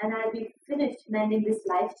 minutes, and I'll be finished mending this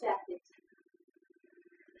life jacket.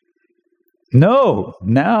 No,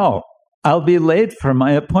 now. I'll be late for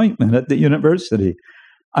my appointment at the university.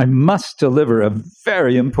 I must deliver a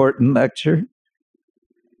very important lecture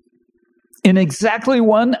in exactly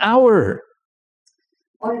 1 hour.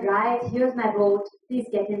 All right, here's my boat. Please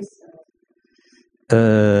get in,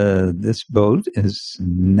 sir. This boat is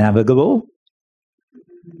navigable.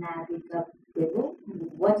 Navigable?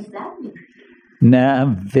 What does that mean?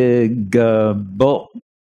 Navigable.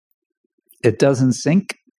 It doesn't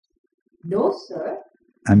sink. No, sir.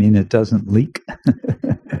 I mean, it doesn't leak.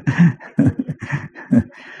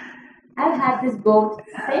 I've had this boat,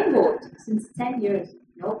 same boat, since 10 years.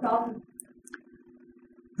 No problem.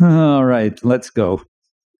 All right, let's go.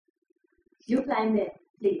 You climb in,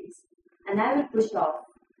 please, and I will push off.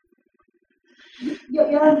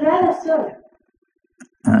 Your umbrella, sir.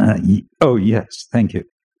 Oh, yes, thank you.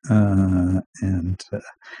 And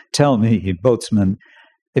tell me, boatsman,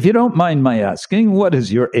 If you don't mind my asking, what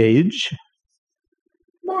is your age?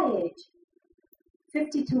 My age.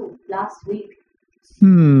 52 last week.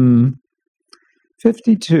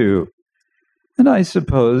 52. And I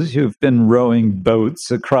suppose you've been rowing boats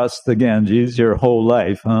across the Ganges your whole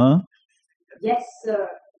life, huh? Yes, sir.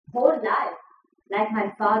 Whole life. Like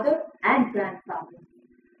my father and grandfather.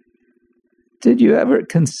 Did you ever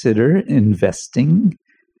consider investing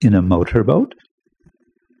in a motorboat?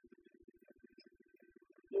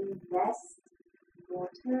 Invest?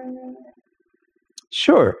 Water?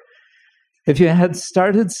 Sure. If you had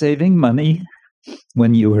started saving money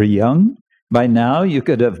when you were young, by now you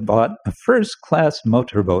could have bought a first-class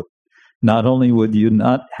motorboat. Not only would you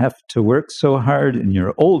not have to work so hard in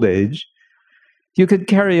your old age, you could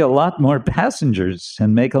carry a lot more passengers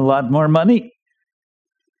and make a lot more money.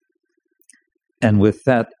 And with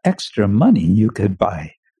that extra money, you could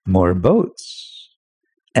buy more boats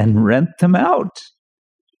and rent them out.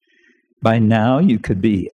 By now, you could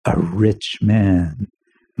be a rich man.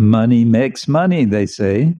 Money makes money, they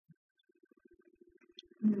say.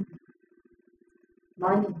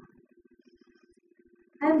 Money.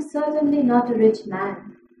 I am certainly not a rich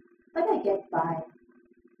man, but I get by.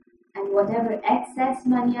 And whatever excess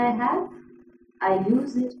money I have, I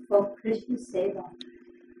use it for Krishna Seva.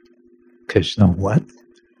 Krishna what?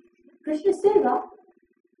 Krishna Seva,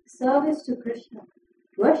 service to Krishna,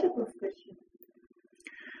 worship of Krishna.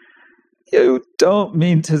 You don't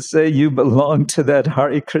mean to say you belong to that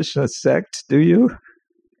Hare Krishna sect, do you?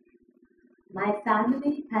 My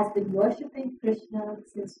family has been worshipping Krishna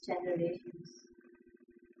since generations.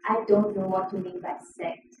 I don't know what you mean by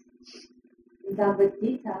sect. In Bhagavad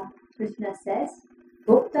Gita, Krishna says,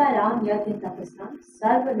 Bhukta Ram Yajna Tapasam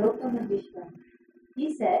Sarva Loka Maheshwar.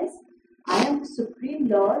 He says, I am the Supreme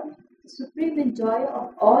Lord, the Supreme Enjoyer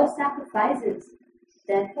of all sacrifices.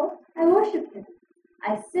 Therefore, I worship Him.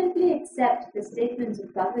 I simply accept the statements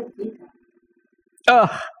of Bhagavad Gita.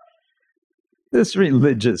 Ah, this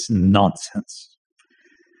religious nonsense.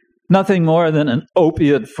 Nothing more than an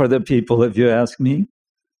opiate for the people, if you ask me.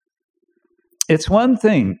 It's one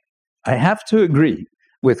thing I have to agree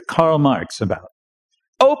with Karl Marx about.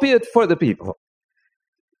 Opiate for the people.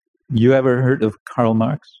 You ever heard of Karl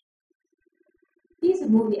Marx? He's a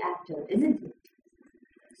movie actor, isn't he?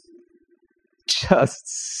 Just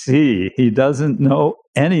see, he doesn't know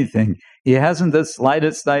anything. He hasn't the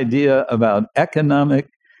slightest idea about economics,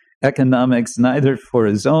 neither for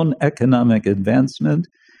his own economic advancement,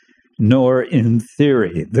 nor in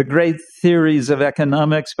theory. The great theories of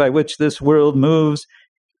economics by which this world moves,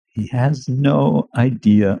 he has no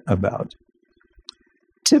idea about.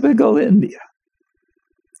 Typical India.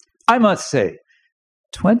 I must say,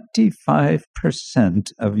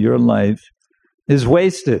 25% of your life is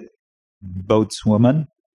wasted, boatswoman.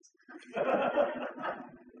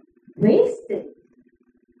 Wasted?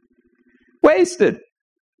 Wasted.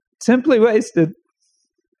 Simply wasted.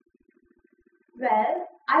 Well,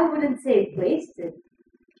 I wouldn't say wasted.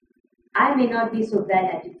 I may not be so well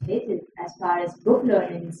educated as far as book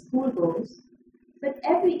learning in school goes, but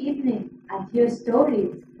every evening I hear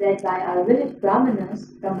stories read by our village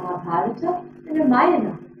brahmanas from Mahabharata and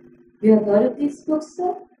Ramayana. You have heard of these books,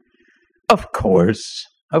 sir? Of course.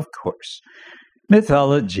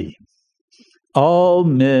 Mythology. All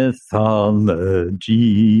mythology.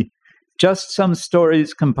 Just some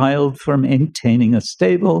stories compiled for maintaining a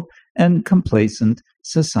stable and complacent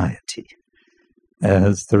society.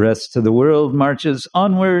 As the rest of the world marches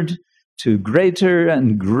onward to greater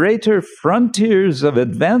and greater frontiers of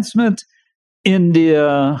advancement,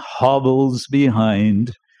 India hobbles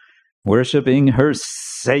behind, worshipping her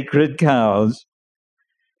sacred cows.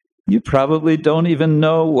 You probably don't even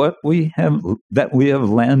know that we have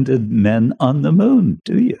landed men on the moon,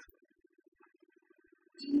 do you?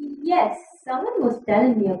 Yes, someone was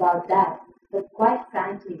telling me about that, but quite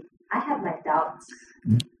frankly, I have my doubts.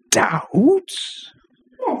 Doubts?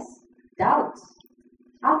 Yes, doubts.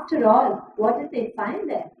 After all, what did they find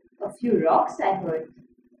there? A few rocks, I heard.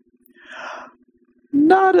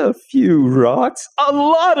 Not a few rocks, a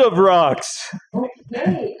lot of rocks.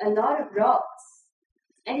 Okay, a lot of rocks.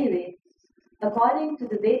 Anyway, according to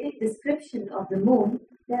the Vedic description of the moon,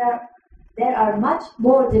 there are much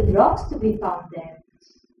more than rocks to be found there.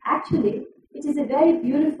 Actually, it is a very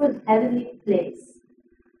beautiful heavenly place.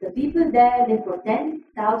 The people there live for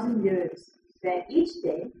 10,000 years, where each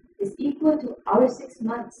day is equal to our 6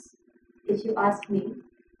 months. If you ask me,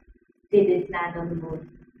 they did land on the moon.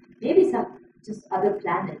 Maybe some just other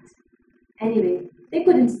planets. Anyway, they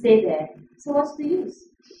couldn't stay there, so what's the use?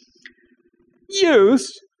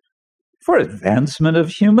 Use? For advancement of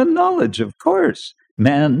human knowledge, of course.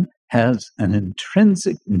 Man has an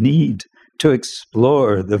intrinsic need to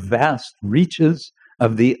explore the vast reaches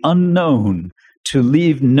of the unknown, to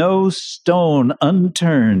leave no stone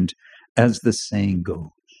unturned, as the saying goes.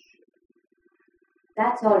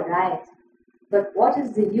 That's all right. But what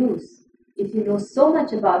is the use if you know so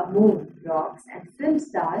much about moon, rocks, and film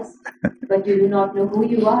stars, but you do not know who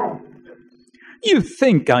you are? You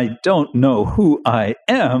think I don't know who I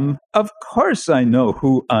am? Of course I know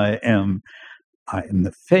who I am. I am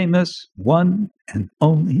the famous one and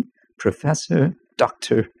only Professor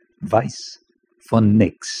Dr. Weiss von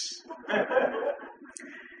Nix.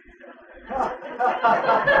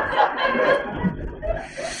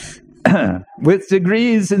 With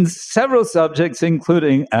degrees in several subjects,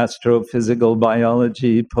 including astrophysical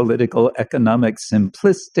biology, political economics,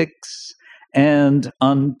 simplistics, and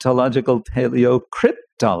ontological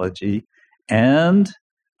paleocryptology, and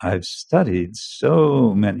I've studied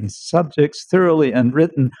so many subjects thoroughly and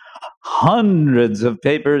written hundreds of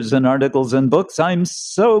papers and articles and books. I'm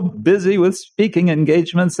so busy with speaking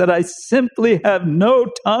engagements that I simply have no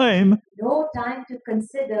time. No time to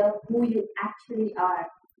consider who you actually are.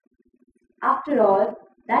 After all,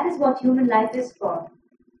 that is what human life is for.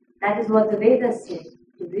 That is what the Vedas say,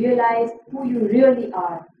 to realize who you really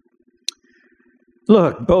are.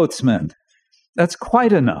 Look, boatsman, that's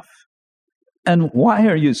quite enough. And why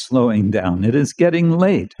are you slowing down? It is getting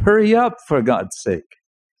late. Hurry up, for God's sake.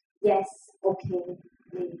 Yes, okay,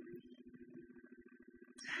 wait.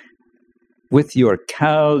 With your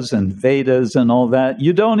cows and Vedas and all that,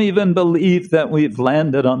 you don't even believe that we've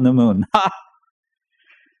landed on the moon. Ha!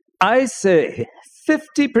 I say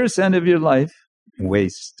 50% of your life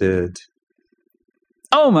wasted.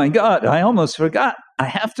 Oh my God, I almost forgot. I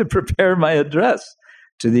have to prepare my address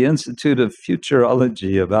to the Institute of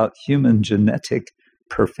Futurology about human genetic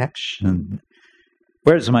perfection.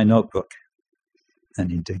 Where's my notebook?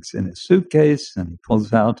 And he digs in his suitcase and he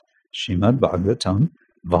pulls out Srimad Bhagavatam,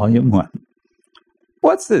 Volume 1.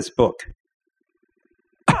 What's this book?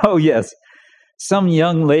 Oh, yes. Some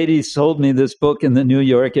young lady sold me this book in the New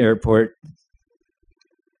York airport.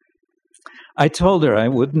 I told her I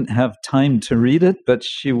wouldn't have time to read it, but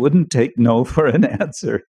she wouldn't take no for an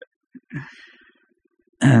answer.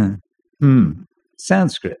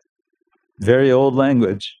 Sanskrit, very old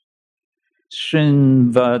language.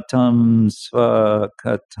 Shrinvatam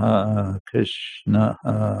Svakata Krishna.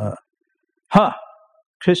 Ha!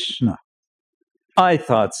 Krishna. I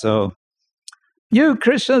thought so. You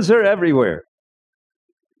Krishnas are everywhere.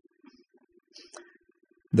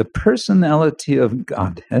 The personality of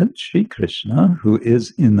Godhead, Sri Krishna, who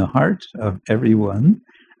is in the heart of everyone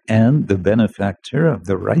and the benefactor of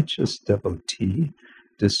the righteous devotee,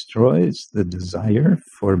 destroys the desire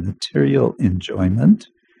for material enjoyment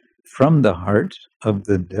from the heart of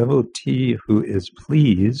the devotee who is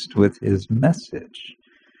pleased with his message.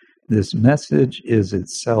 This message is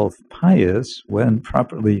itself pious when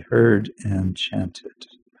properly heard and chanted.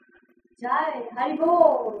 Jai,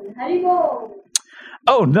 Haribol, Haribol.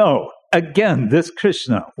 Oh no, again, this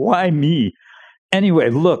Krishna, why me? Anyway,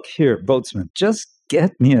 look here, boatsman, just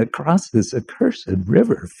get me across this accursed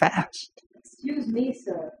river fast. Excuse me,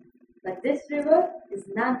 sir, but this river is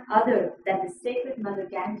none other than the sacred Mother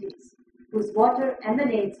Ganges, whose water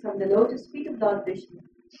emanates from the lotus feet of Lord Vishnu.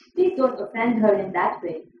 Please don't offend her in that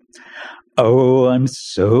way. Oh, I'm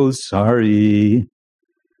so sorry.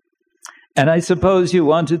 And I suppose you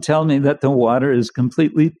want to tell me that the water is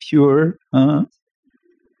completely pure, huh?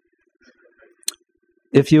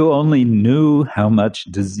 If you only knew how much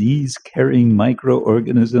disease-carrying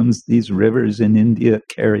microorganisms these rivers in India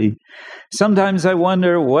carry. Sometimes I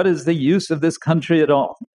wonder, what is the use of this country at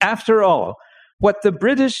all? After all, what the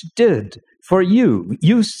British did for you,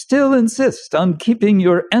 you still insist on keeping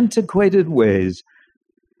your antiquated ways.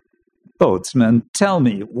 Boatsman, tell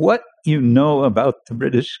me what you know about the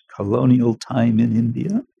British colonial time in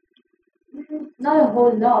India. Not a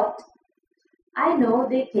whole lot. I know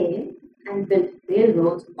they came and built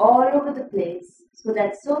railroads all over the place so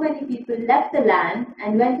that so many people left the land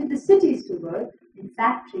and went to the cities to work in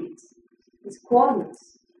factories, in squalors,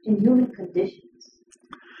 in human conditions.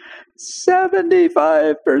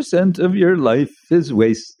 75% of your life is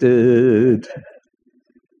wasted.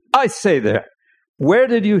 I say there, where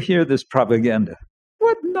did you hear this propaganda?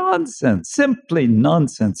 What nonsense, simply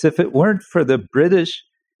nonsense. If it weren't for the British,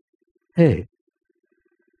 hey,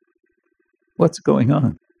 what's going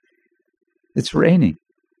on? It's raining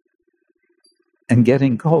and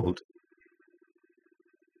getting cold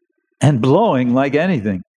and blowing like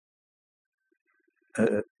anything.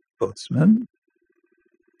 Boatsman,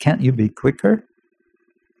 can't you be quicker?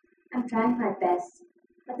 I'm trying my best,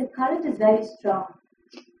 but the current is very strong.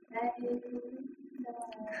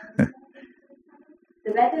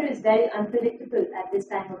 The weather is very unpredictable at this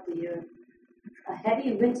time of the year. A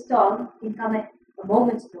heavy windstorm can come at a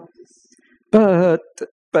moment's notice.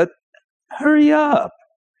 But hurry up.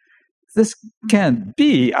 This can't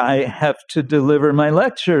be. I have to deliver my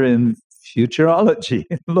lecture in futurology.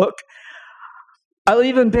 Look, I'll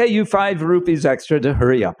even pay you 5 rupees extra to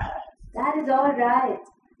hurry up. That is all right.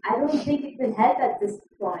 I don't think it will help at this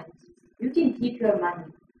point. You can keep your money.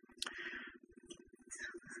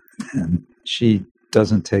 And she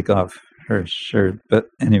doesn't take off her shirt, but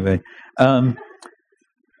anyway.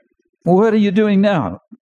 What are you doing now?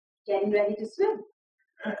 Getting ready to swim.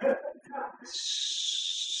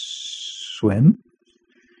 Swim?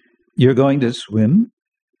 You're going to swim?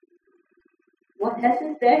 What else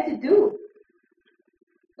is there to do?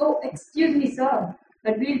 Oh, excuse me, sir,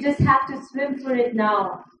 but we'll just have to swim for it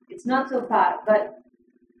now. It's not so far, but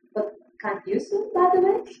can't you swim, by the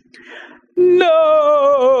way? No!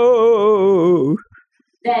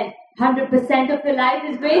 Then 100% of your life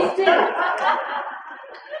is wasted.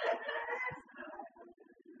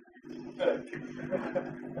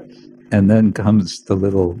 And then comes the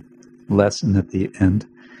little lesson at the end.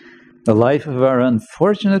 The life of our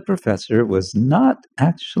unfortunate professor was not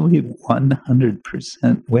actually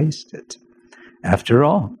 100% wasted. After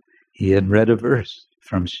all, he had read a verse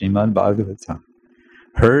from Srimad Bhagavatam,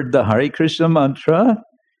 heard the Hare Krishna mantra,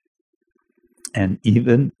 and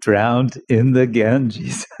even drowned in the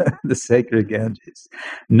Ganges, the sacred Ganges,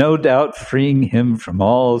 no doubt freeing him from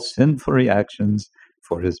all sinful reactions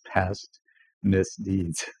for his past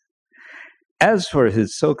misdeeds. As for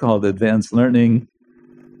his so-called advanced learning,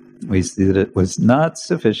 we see that it was not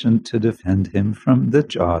sufficient to defend him from the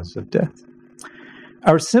jaws of death.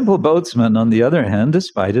 Our simple boatsman, on the other hand,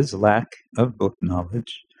 despite his lack of book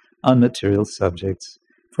knowledge on material subjects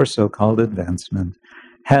for so-called advancement,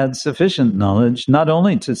 had sufficient knowledge not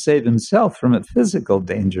only to save himself from a physical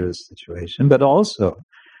dangerous situation, but also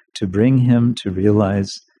to bring him to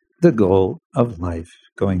realize the goal of life,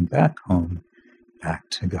 going back home, back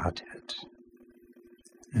to Godhead.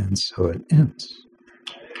 And so it ends.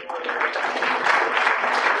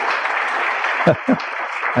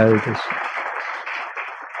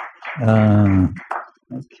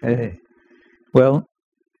 Okay. Well,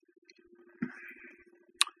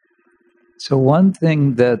 so one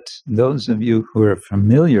thing that those of you who are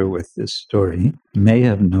familiar with this story may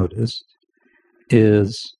have noticed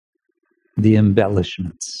is the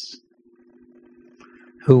embellishments.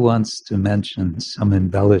 Who wants to mention some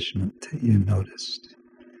embellishment that you noticed?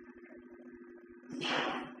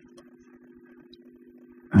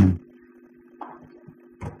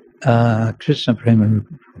 Krishna Prema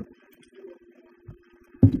Rupa.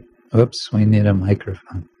 Oops, we need a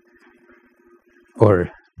microphone. Or,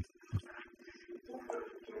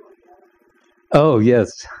 oh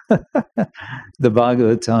yes, the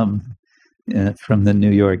Bhagavatam from the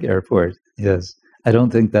New York airport. Yes, I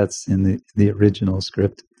don't think that's in the original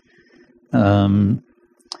script.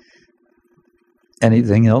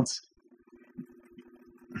 Anything else?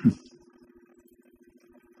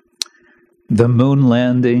 The moon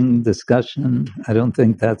landing discussion, I don't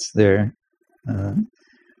think that's there.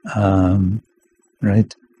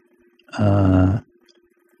 Right?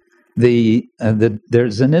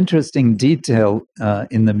 There's an interesting detail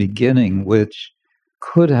in the beginning which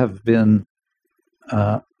could have been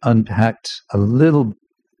unpacked a little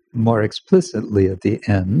more explicitly at the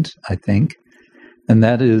end, I think. And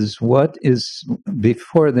that is,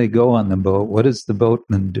 before they go on the boat, what is the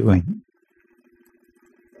boatman doing?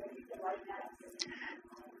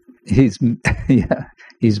 He's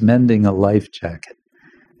mending a life jacket.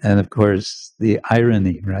 And of course, the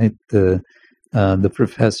irony, right? The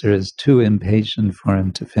professor is too impatient for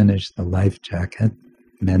him to finish the life jacket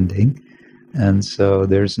mending. And so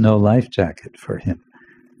there's no life jacket for him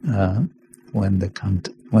when the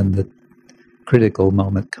critical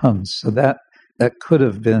moment comes. So that could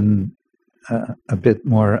have been a bit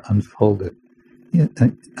more unfolded.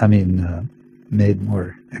 Made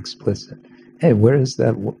more explicit. Hey, where is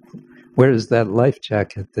that life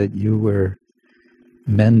jacket that you were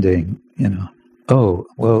mending? Oh,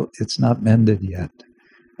 well, it's not mended yet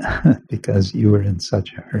because you were in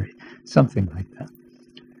such a hurry. Something like that.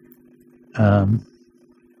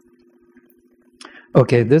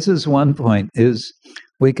 Okay, this is one point, is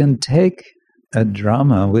we can take a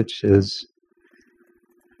drama which is,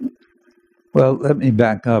 well, let me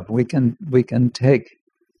back up. We can take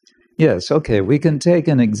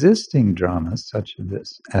an existing drama such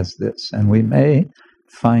as this, and we may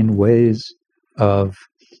find ways of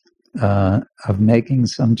making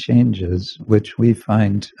some changes which we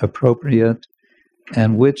find appropriate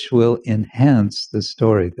and which will enhance the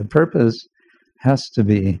story. The purpose has to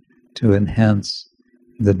be to enhance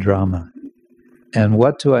the drama. And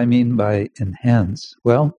what do I mean by enhance?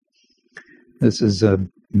 Well, this is a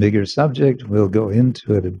bigger subject. We'll go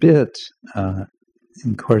into it a bit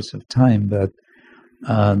in course of time, but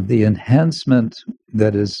the enhancement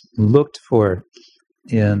that is looked for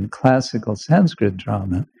in classical Sanskrit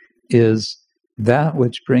drama is that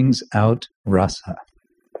which brings out rasa,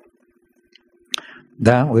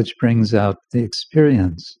 that which brings out the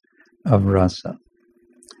experience of rasa.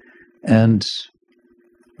 And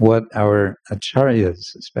what our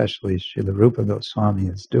acharyas, especially Srila Rupa Goswami,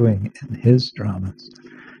 is doing in his dramas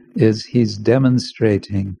is he's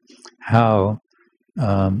demonstrating how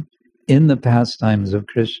in the pastimes of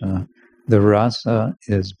Krishna, the rasa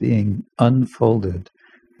is being unfolded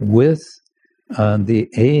with the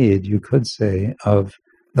aid, you could say, of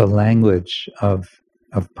the language of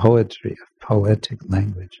poetry, of poetic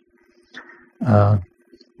language.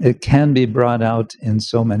 It can be brought out in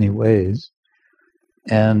so many ways,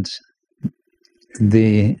 and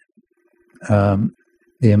the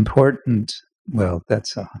important, well,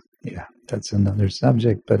 that's another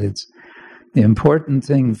subject, but it's the important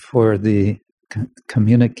thing for the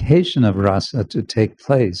communication of rasa to take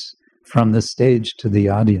place from the stage to the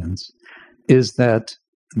audience is that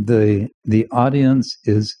the audience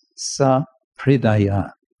is sa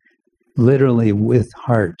pridaya, literally with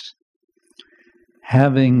heart,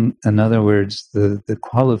 having, in other words, the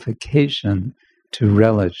qualification to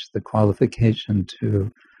relish, the qualification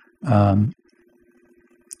to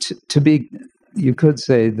be, you could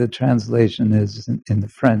say the translation is in the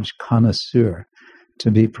French, connoisseur,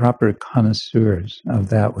 to be proper connoisseurs of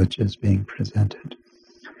that which is being presented.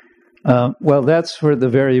 Well, that's for the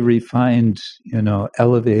very refined,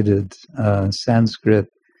 elevated Sanskrit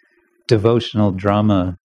devotional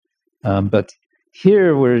drama. But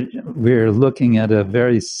here we're looking at a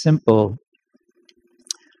very simple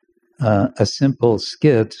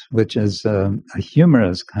skit, which is a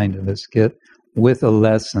humorous kind of a skit with a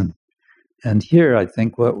lesson. And here, I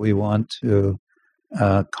think what we want to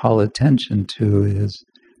call attention to is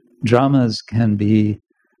dramas can be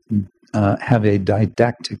have a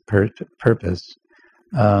didactic purpose.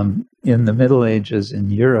 In the Middle Ages in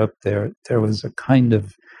Europe, there was a kind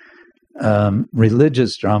of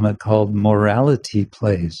religious drama called morality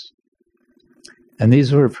plays, and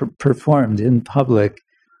these were performed in public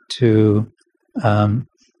to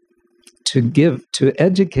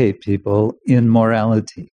educate people in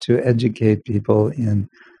morality, to educate people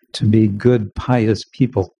to be good, pious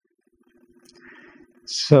people.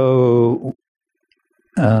 So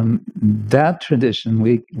that tradition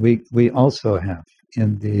we also have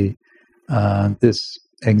in this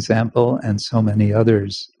example and so many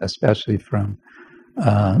others, especially from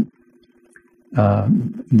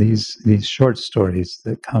these short stories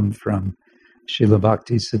that come from Srila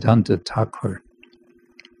Bhakti Siddhanta Thakur,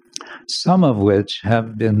 some of which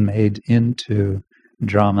have been made into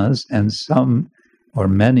dramas, and some, or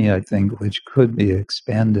many, I think, which could be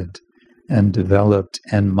expanded and developed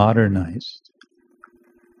and modernized.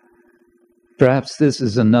 Perhaps this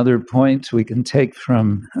is another point we can take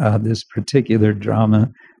from this particular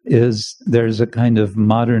drama, is there's a kind of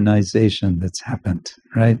modernization that's happened,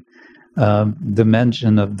 right? The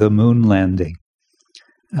mention of the moon landing.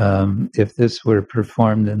 If this were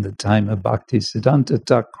performed in the time of Bhakti Siddhanta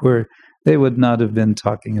Thakur, they would not have been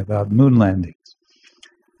talking about moon landings.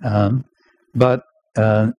 But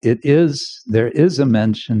there is a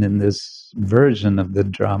mention in this version of the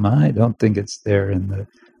drama. I don't think it's there in the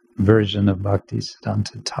version of Bhakti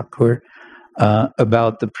Siddhanta Thakur,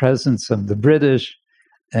 about the presence of the British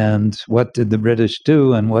and what did the British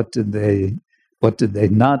do and what did they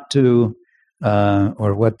not do,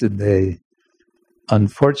 or what did they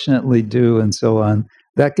unfortunately do, and so on.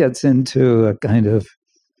 That gets into a kind of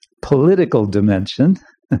political dimension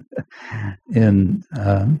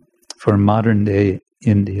for modern day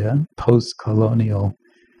India, post-colonial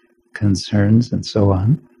concerns, and so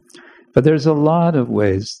on. But there's a lot of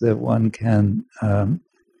ways that one can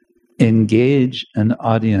engage an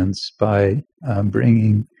audience by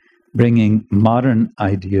bringing modern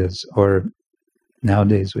ideas, or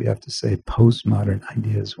nowadays we have to say postmodern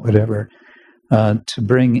ideas, whatever, to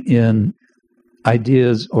bring in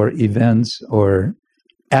ideas or events or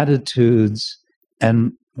attitudes.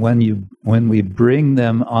 And when we bring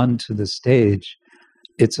them onto the stage,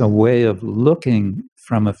 it's a way of looking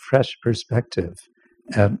from a fresh perspective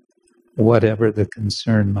at whatever the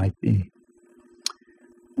concern might be.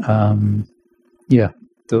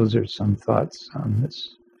 Those are some thoughts on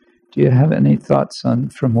this. Do you have any thoughts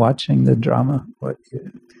from watching the drama?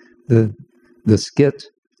 the skit,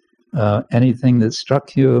 anything that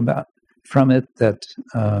struck you about from it that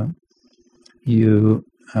you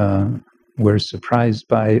were surprised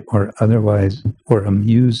by, or otherwise, or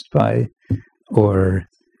amused by, or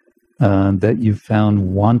that you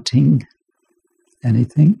found wanting?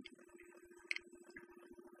 Anything?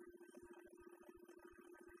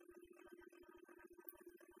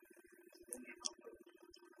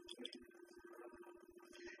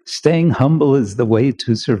 Staying humble is the way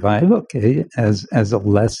to survive. Okay, as a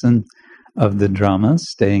lesson of the drama,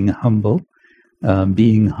 staying humble,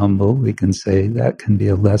 being humble, we can say that can be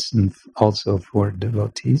a lesson also for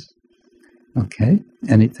devotees. Okay,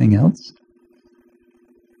 anything else?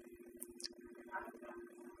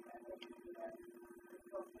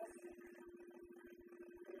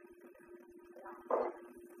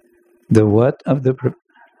 The what of the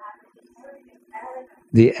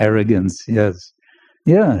arrogance? Yes,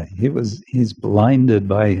 yeah. He's blinded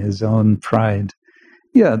by his own pride.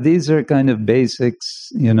 Yeah, these are kind of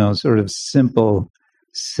basics, sort of simple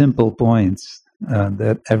points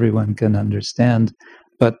that everyone can understand,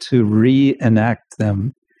 but to reenact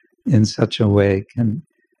them in such a way can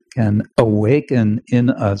awaken in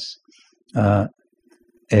us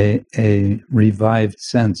a revived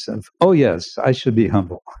sense of, oh yes, I should be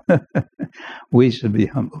humble. We should be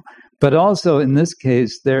humble. But also in this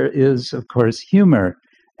case, there is, of course, humor.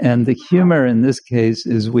 And the humor in this case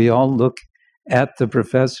is we all look at the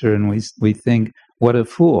professor and we think, what a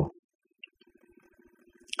fool.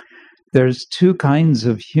 There's two kinds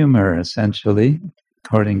of humor, essentially,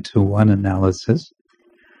 according to one analysis.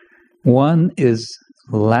 One is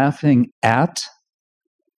laughing at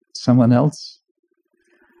someone else,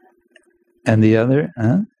 and the other,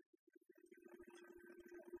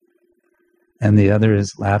 and the other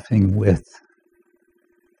is laughing with.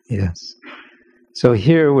 Yes. So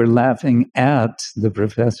here we're laughing at the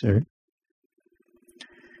professor,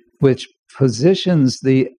 which positions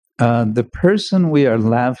the person we are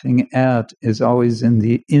laughing at is always in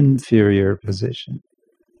the inferior position.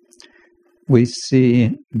 We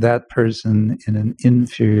see that person in an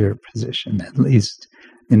inferior position, at least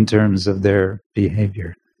in terms of their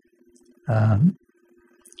behavior.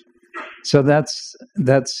 So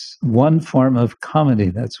that's one form of comedy.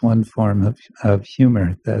 That's one form of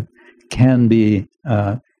humor that can be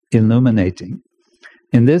illuminating.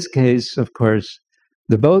 In this case, of course,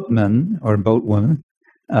 the boatman or boatwoman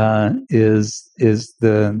is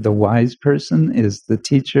the wise person, is the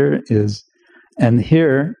teacher, and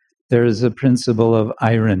here there is a principle of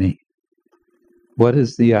irony. What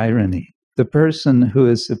is the irony? The person who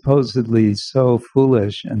is supposedly so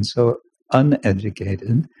foolish and so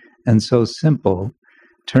uneducated and so simple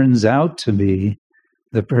turns out to be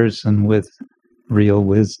the person with real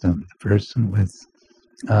wisdom, the person with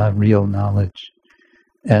real knowledge,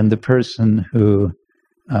 and the person who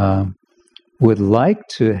would like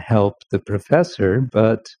to help the professor,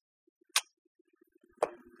 but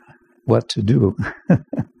what to do?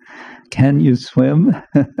 Can you swim?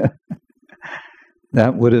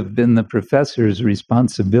 That would have been the professor's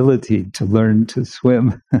responsibility to learn to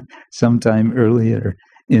swim sometime earlier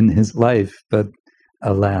in his life, but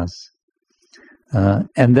alas.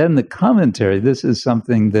 And then the commentary, this is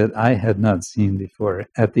something that I had not seen before.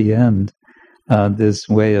 At the end, this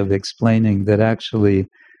way of explaining that actually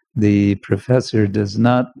the professor does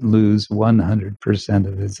not lose 100%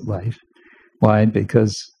 of his life. Why?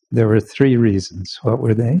 Because there were 3 reasons. What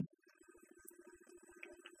were they?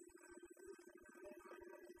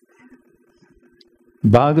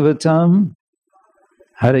 Bhagavatam,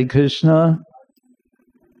 Hare Krishna,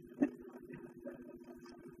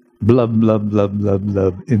 blub, blub, blub, blub,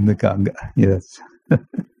 blub in the Ganga. Yes.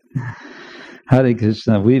 Hare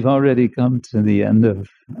Krishna. We've already come to the end of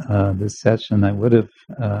this session. I would have...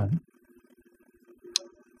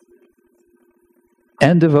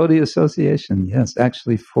 and devotee association. Yes,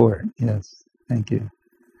 actually 4. Yes, thank you.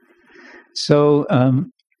 So...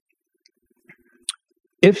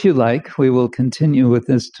 if you like, we will continue with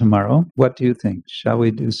this tomorrow. What do you think? Shall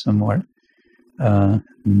we do some more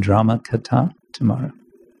drama katha tomorrow?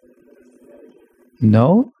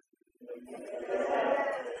 No?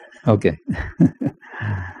 Okay.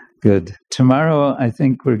 Good. Tomorrow, I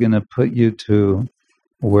think we're going to put you to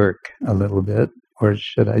work a little bit, or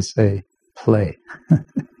should I say, play.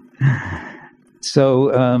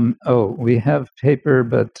 So, we have paper,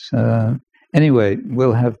 but anyway,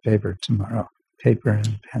 we'll have paper tomorrow. Paper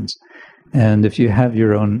and pens. And if you have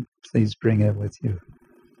your own, please bring it with you.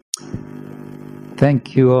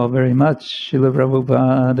 Thank you all very much. Srila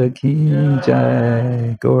Prabhupada ki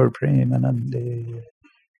jai. Gaur Premanande.